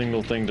the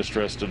single thing to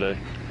stress today.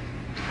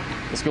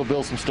 Let's go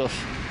build some stuff.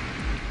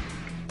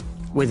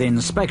 With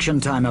inspection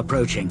time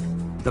approaching,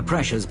 the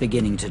pressure's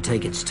beginning to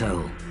take its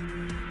toll.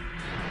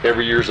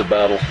 Every year's a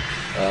battle.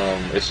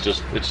 It's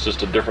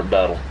just a different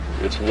battle.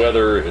 It's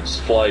weather, it's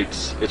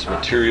flights, it's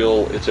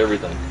material, it's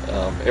everything.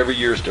 Every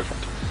year's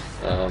different.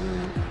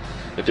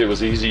 If it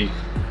was easy,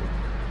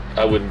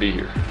 I wouldn't be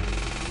here.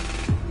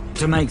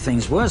 To make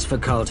things worse for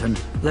Carlton,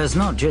 there's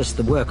not just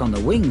the work on the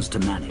wings to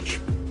manage.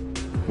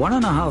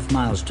 1.5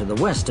 miles to the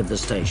west of the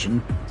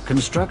station,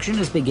 construction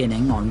is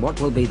beginning on what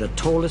will be the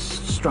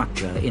tallest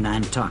structure in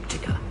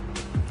Antarctica,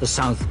 the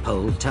South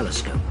Pole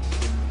Telescope.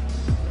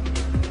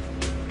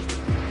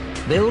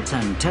 Built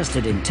and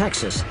tested in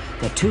Texas,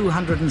 the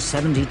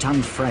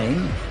 270-ton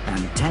frame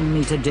and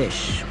 10-meter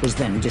dish was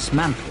then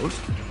dismantled,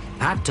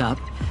 packed up,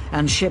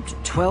 and shipped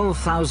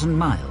 12,000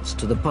 miles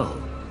to the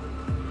pole.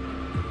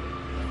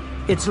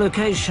 Its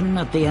location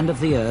at the end of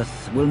the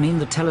Earth will mean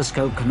the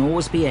telescope can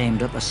always be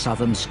aimed at the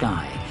southern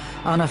sky,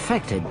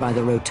 unaffected by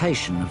the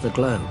rotation of the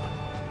globe.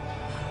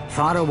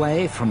 Far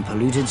away from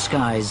polluted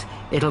skies,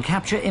 it'll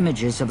capture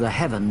images of the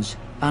heavens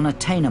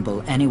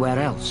unattainable anywhere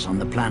else on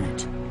the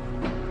planet.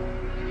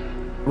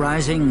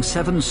 Rising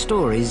 7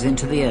 stories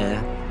into the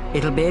air,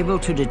 it'll be able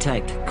to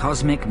detect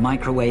cosmic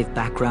microwave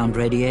background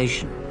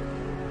radiation,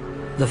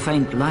 the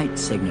faint light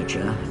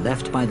signature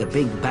left by the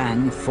Big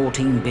Bang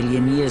 14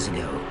 billion years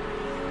ago,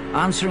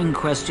 answering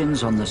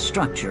questions on the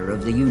structure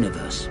of the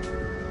universe.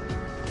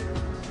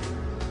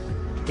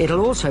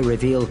 It'll also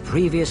reveal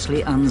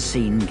previously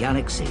unseen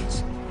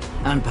galaxies,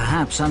 and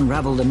perhaps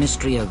unravel the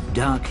mystery of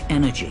dark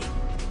energy,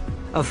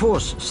 a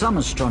force some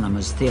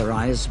astronomers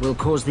theorize will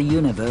cause the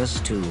universe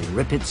to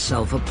rip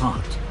itself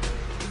apart.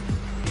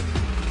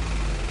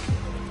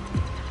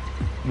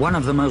 One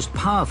of the most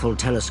powerful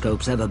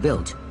telescopes ever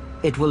built,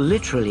 it will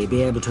literally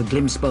be able to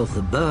glimpse both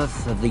the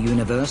birth of the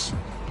universe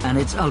and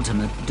its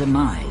ultimate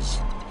demise.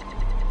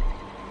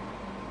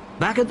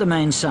 Back at the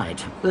main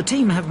site, the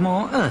team have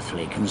more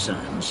earthly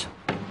concerns.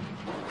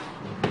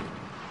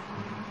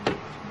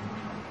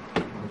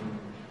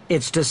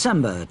 It's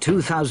December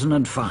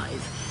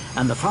 2005,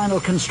 and the final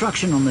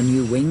construction on the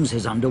new wings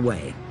is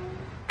underway.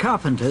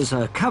 Carpenters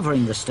are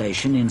covering the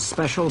station in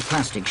special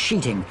plastic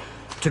sheeting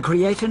to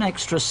create an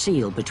extra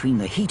seal between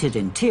the heated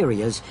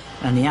interiors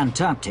and the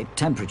Antarctic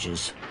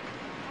temperatures.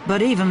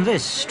 But even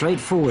this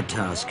straightforward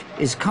task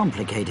is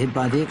complicated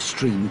by the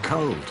extreme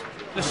cold.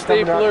 The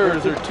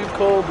staplers are too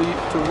cold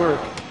to work.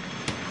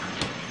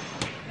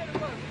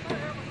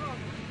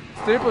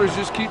 Staplers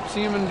just keep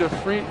seeming to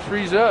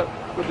freeze up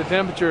with the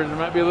temperature. There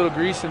might be a little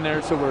grease in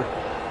there, so we're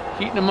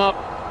heating them up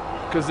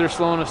because they're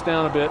slowing us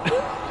down a bit.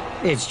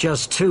 It's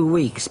just 2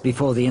 weeks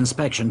before the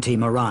inspection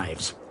team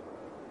arrives.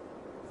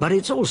 But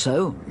it's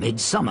also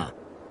midsummer,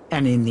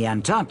 and in the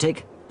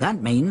Antarctic,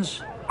 that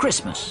means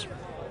Christmas.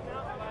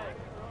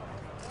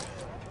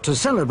 To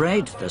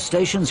celebrate, the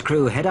station's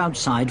crew head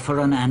outside for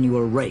an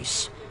annual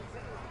race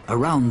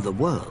around the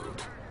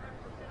world.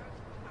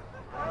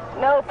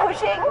 No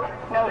pushing,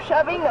 no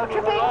shoving, no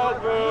tripping.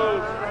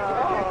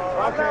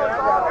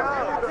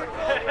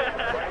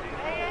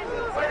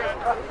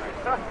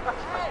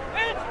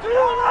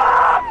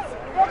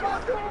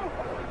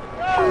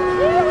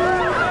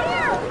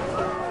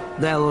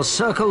 They'll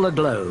circle the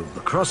globe,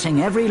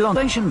 crossing every long...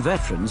 Station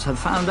veterans have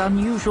found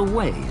unusual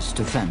ways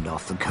to fend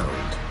off the cold.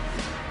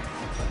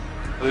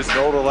 This is an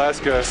old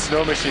Alaska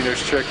snow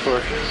machiner's trick for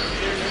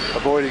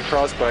avoiding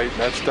frostbite, and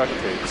that's duct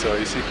tape. So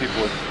you see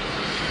people with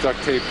duct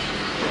tape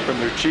from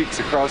their cheeks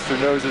across their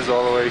noses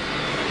all the way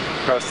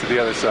across to the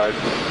other side.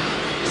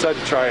 Decided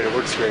to try it, it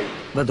works great.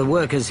 But the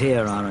workers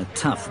here are a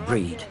tough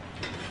breed.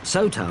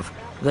 So tough,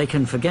 they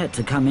can forget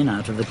to come in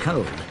out of the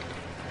cold.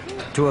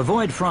 To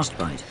avoid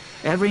frostbite,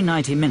 every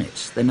 90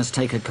 minutes they must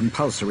take a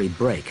compulsory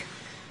break.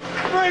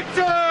 Break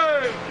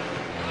time!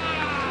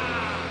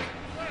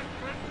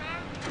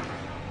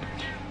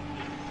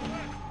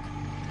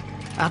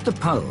 At the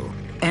pole,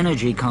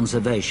 energy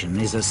conservation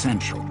is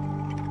essential.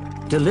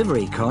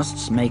 Delivery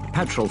costs make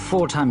petrol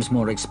 4 times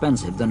more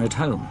expensive than at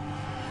home.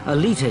 A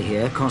litre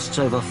here costs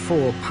over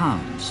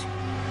 £4.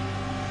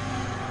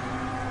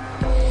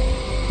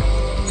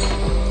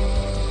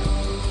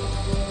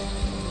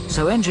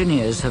 So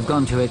engineers have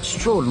gone to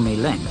extraordinary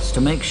lengths to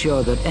make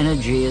sure that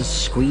energy is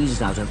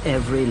squeezed out of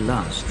every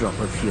last drop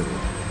of fuel.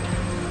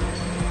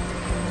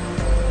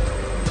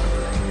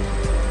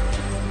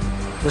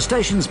 The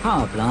station's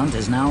power plant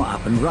is now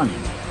up and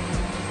running.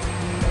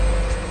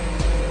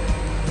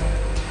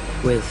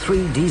 With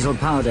 3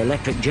 diesel-powered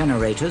electric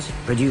generators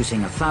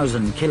producing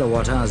 1,000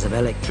 kilowatt-hours of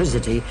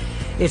electricity,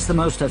 it's the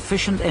most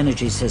efficient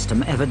energy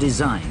system ever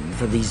designed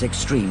for these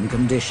extreme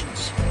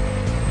conditions.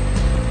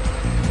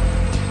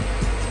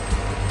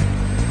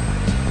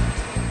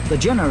 The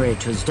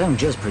generators don't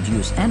just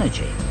produce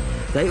energy,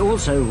 they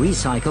also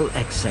recycle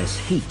excess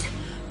heat,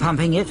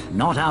 pumping it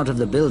not out of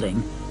the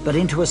building, but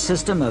into a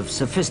system of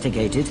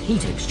sophisticated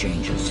heat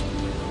exchangers.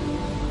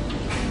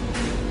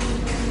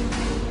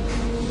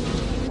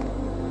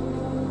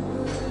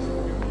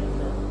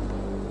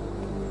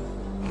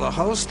 The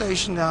whole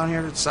station down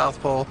here at South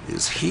Pole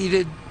is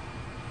heated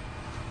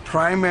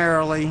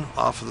primarily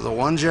off of the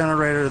one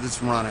generator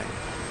that's running.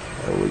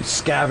 We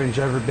scavenge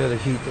every bit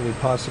of heat that we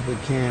possibly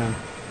can.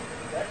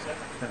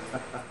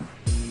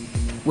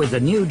 With the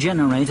new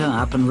generator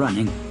up and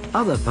running,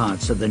 other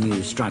parts of the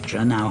new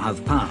structure now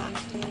have power,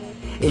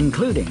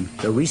 including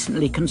the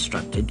recently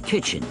constructed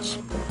kitchens.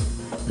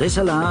 This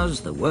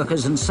allows the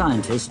workers and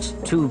scientists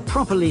to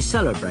properly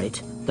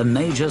celebrate the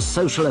major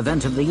social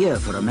event of the year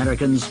for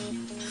Americans,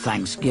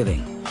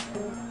 Thanksgiving.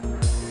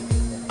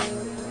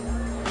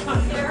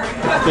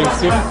 Thanks,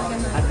 Stephen.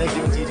 Thank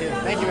you, too.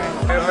 Thank you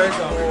very much.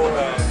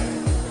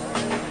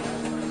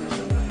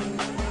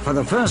 For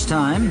the first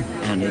time,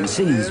 and in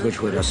scenes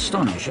which would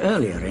astonish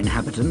earlier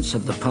inhabitants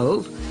of the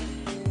pole,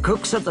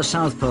 cooks at the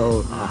South Pole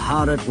are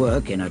hard at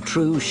work in a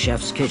true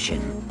chef's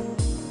kitchen.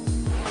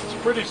 It's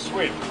pretty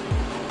sweet.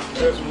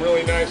 There's some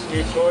really nice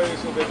new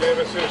toys that they gave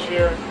us this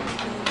year.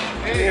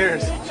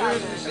 Cheers.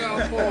 Cheers to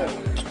South Pole.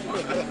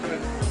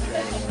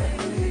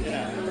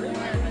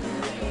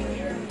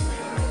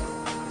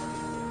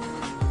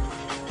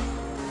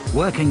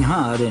 Working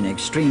hard in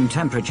extreme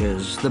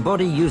temperatures, the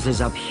body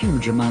uses up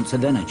huge amounts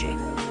of energy.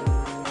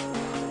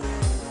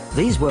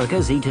 These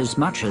workers eat as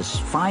much as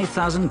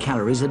 5,000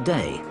 calories a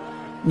day,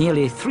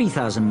 nearly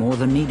 3,000 more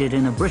than needed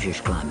in a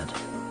British climate.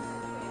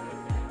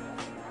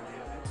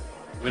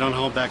 We don't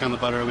hold back on the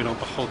butter, we don't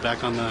hold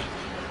back on the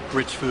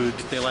rich food.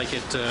 They like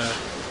it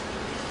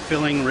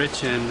filling,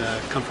 rich, and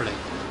comforting.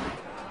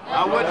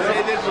 I would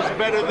say this was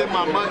better than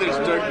my mother's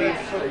turkey,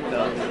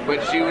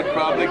 but she would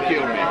probably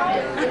kill me.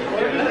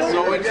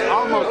 So it's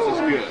almost as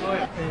good.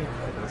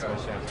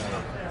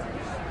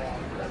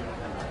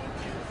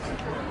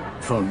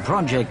 For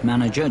project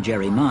manager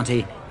Jerry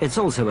Marty, it's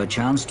also a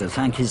chance to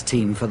thank his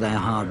team for their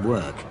hard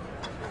work.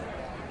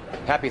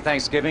 Happy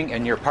Thanksgiving,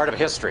 and you're part of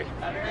history.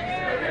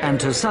 And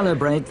to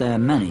celebrate their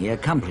many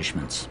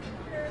accomplishments.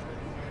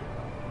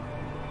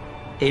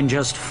 In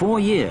just 4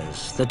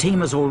 years, the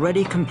team has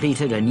already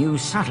completed a new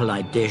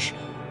satellite dish,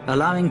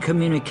 allowing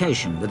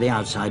communication with the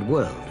outside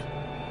world.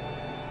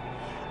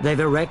 They've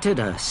erected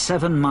a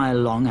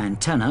 7-mile-long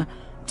antenna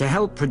to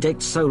help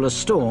predict solar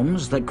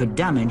storms that could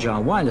damage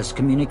our wireless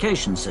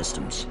communication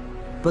systems.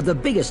 But the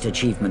biggest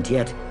achievement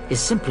yet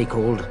is simply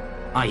called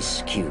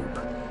Ice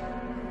Cube.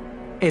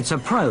 It's a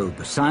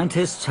probe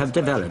scientists have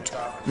developed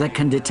that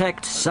can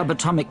detect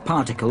subatomic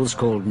particles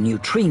called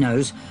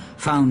neutrinos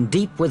found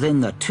deep within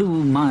the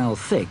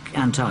 2-mile-thick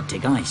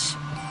Antarctic ice.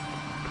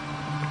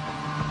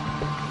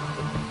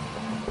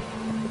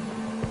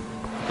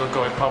 They'll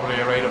go at probably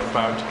a rate of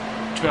about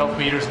 12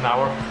 meters an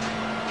hour,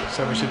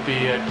 so we should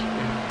be at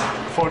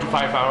 4 to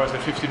 5 hours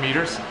at 50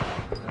 meters.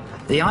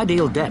 The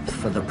ideal depth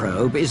for the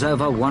probe is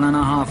over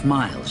 1.5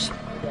 miles.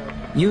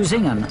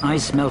 Using an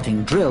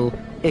ice-melting drill,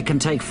 it can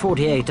take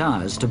 48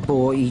 hours to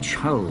bore each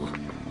hole.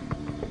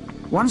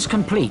 Once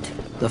complete,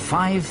 the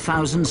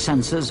 5,000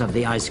 sensors of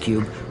the ice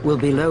cube will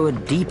be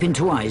lowered deep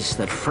into ice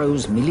that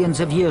froze millions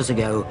of years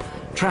ago,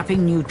 trapping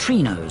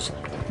neutrinos,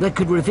 that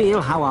could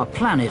reveal how our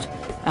planet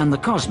and the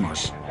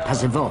cosmos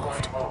has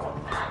evolved.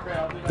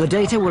 The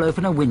data will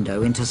open a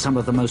window into some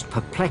of the most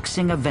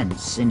perplexing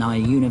events in our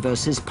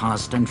universe's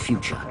past and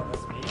future.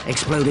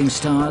 Exploding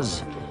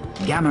stars,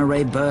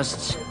 gamma-ray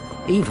bursts,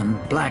 even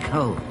black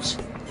holes.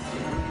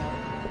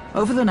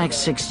 Over the next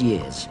 6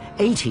 years,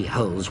 80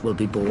 holes will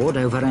be bored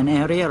over an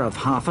area of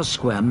half a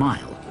square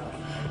mile.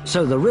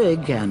 So the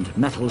rig and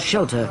metal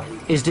shelter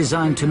is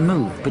designed to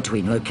move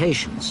between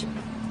locations.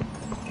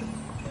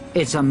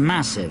 It's a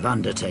massive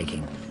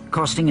undertaking,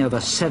 costing over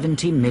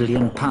 £70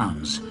 million,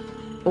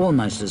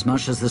 almost as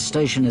much as the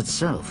station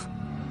itself.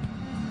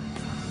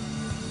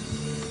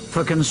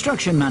 For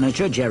construction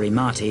manager Jerry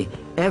Marty,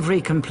 every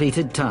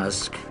completed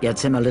task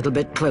gets him a little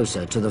bit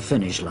closer to the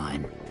finish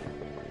line.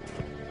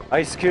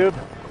 Ice cube,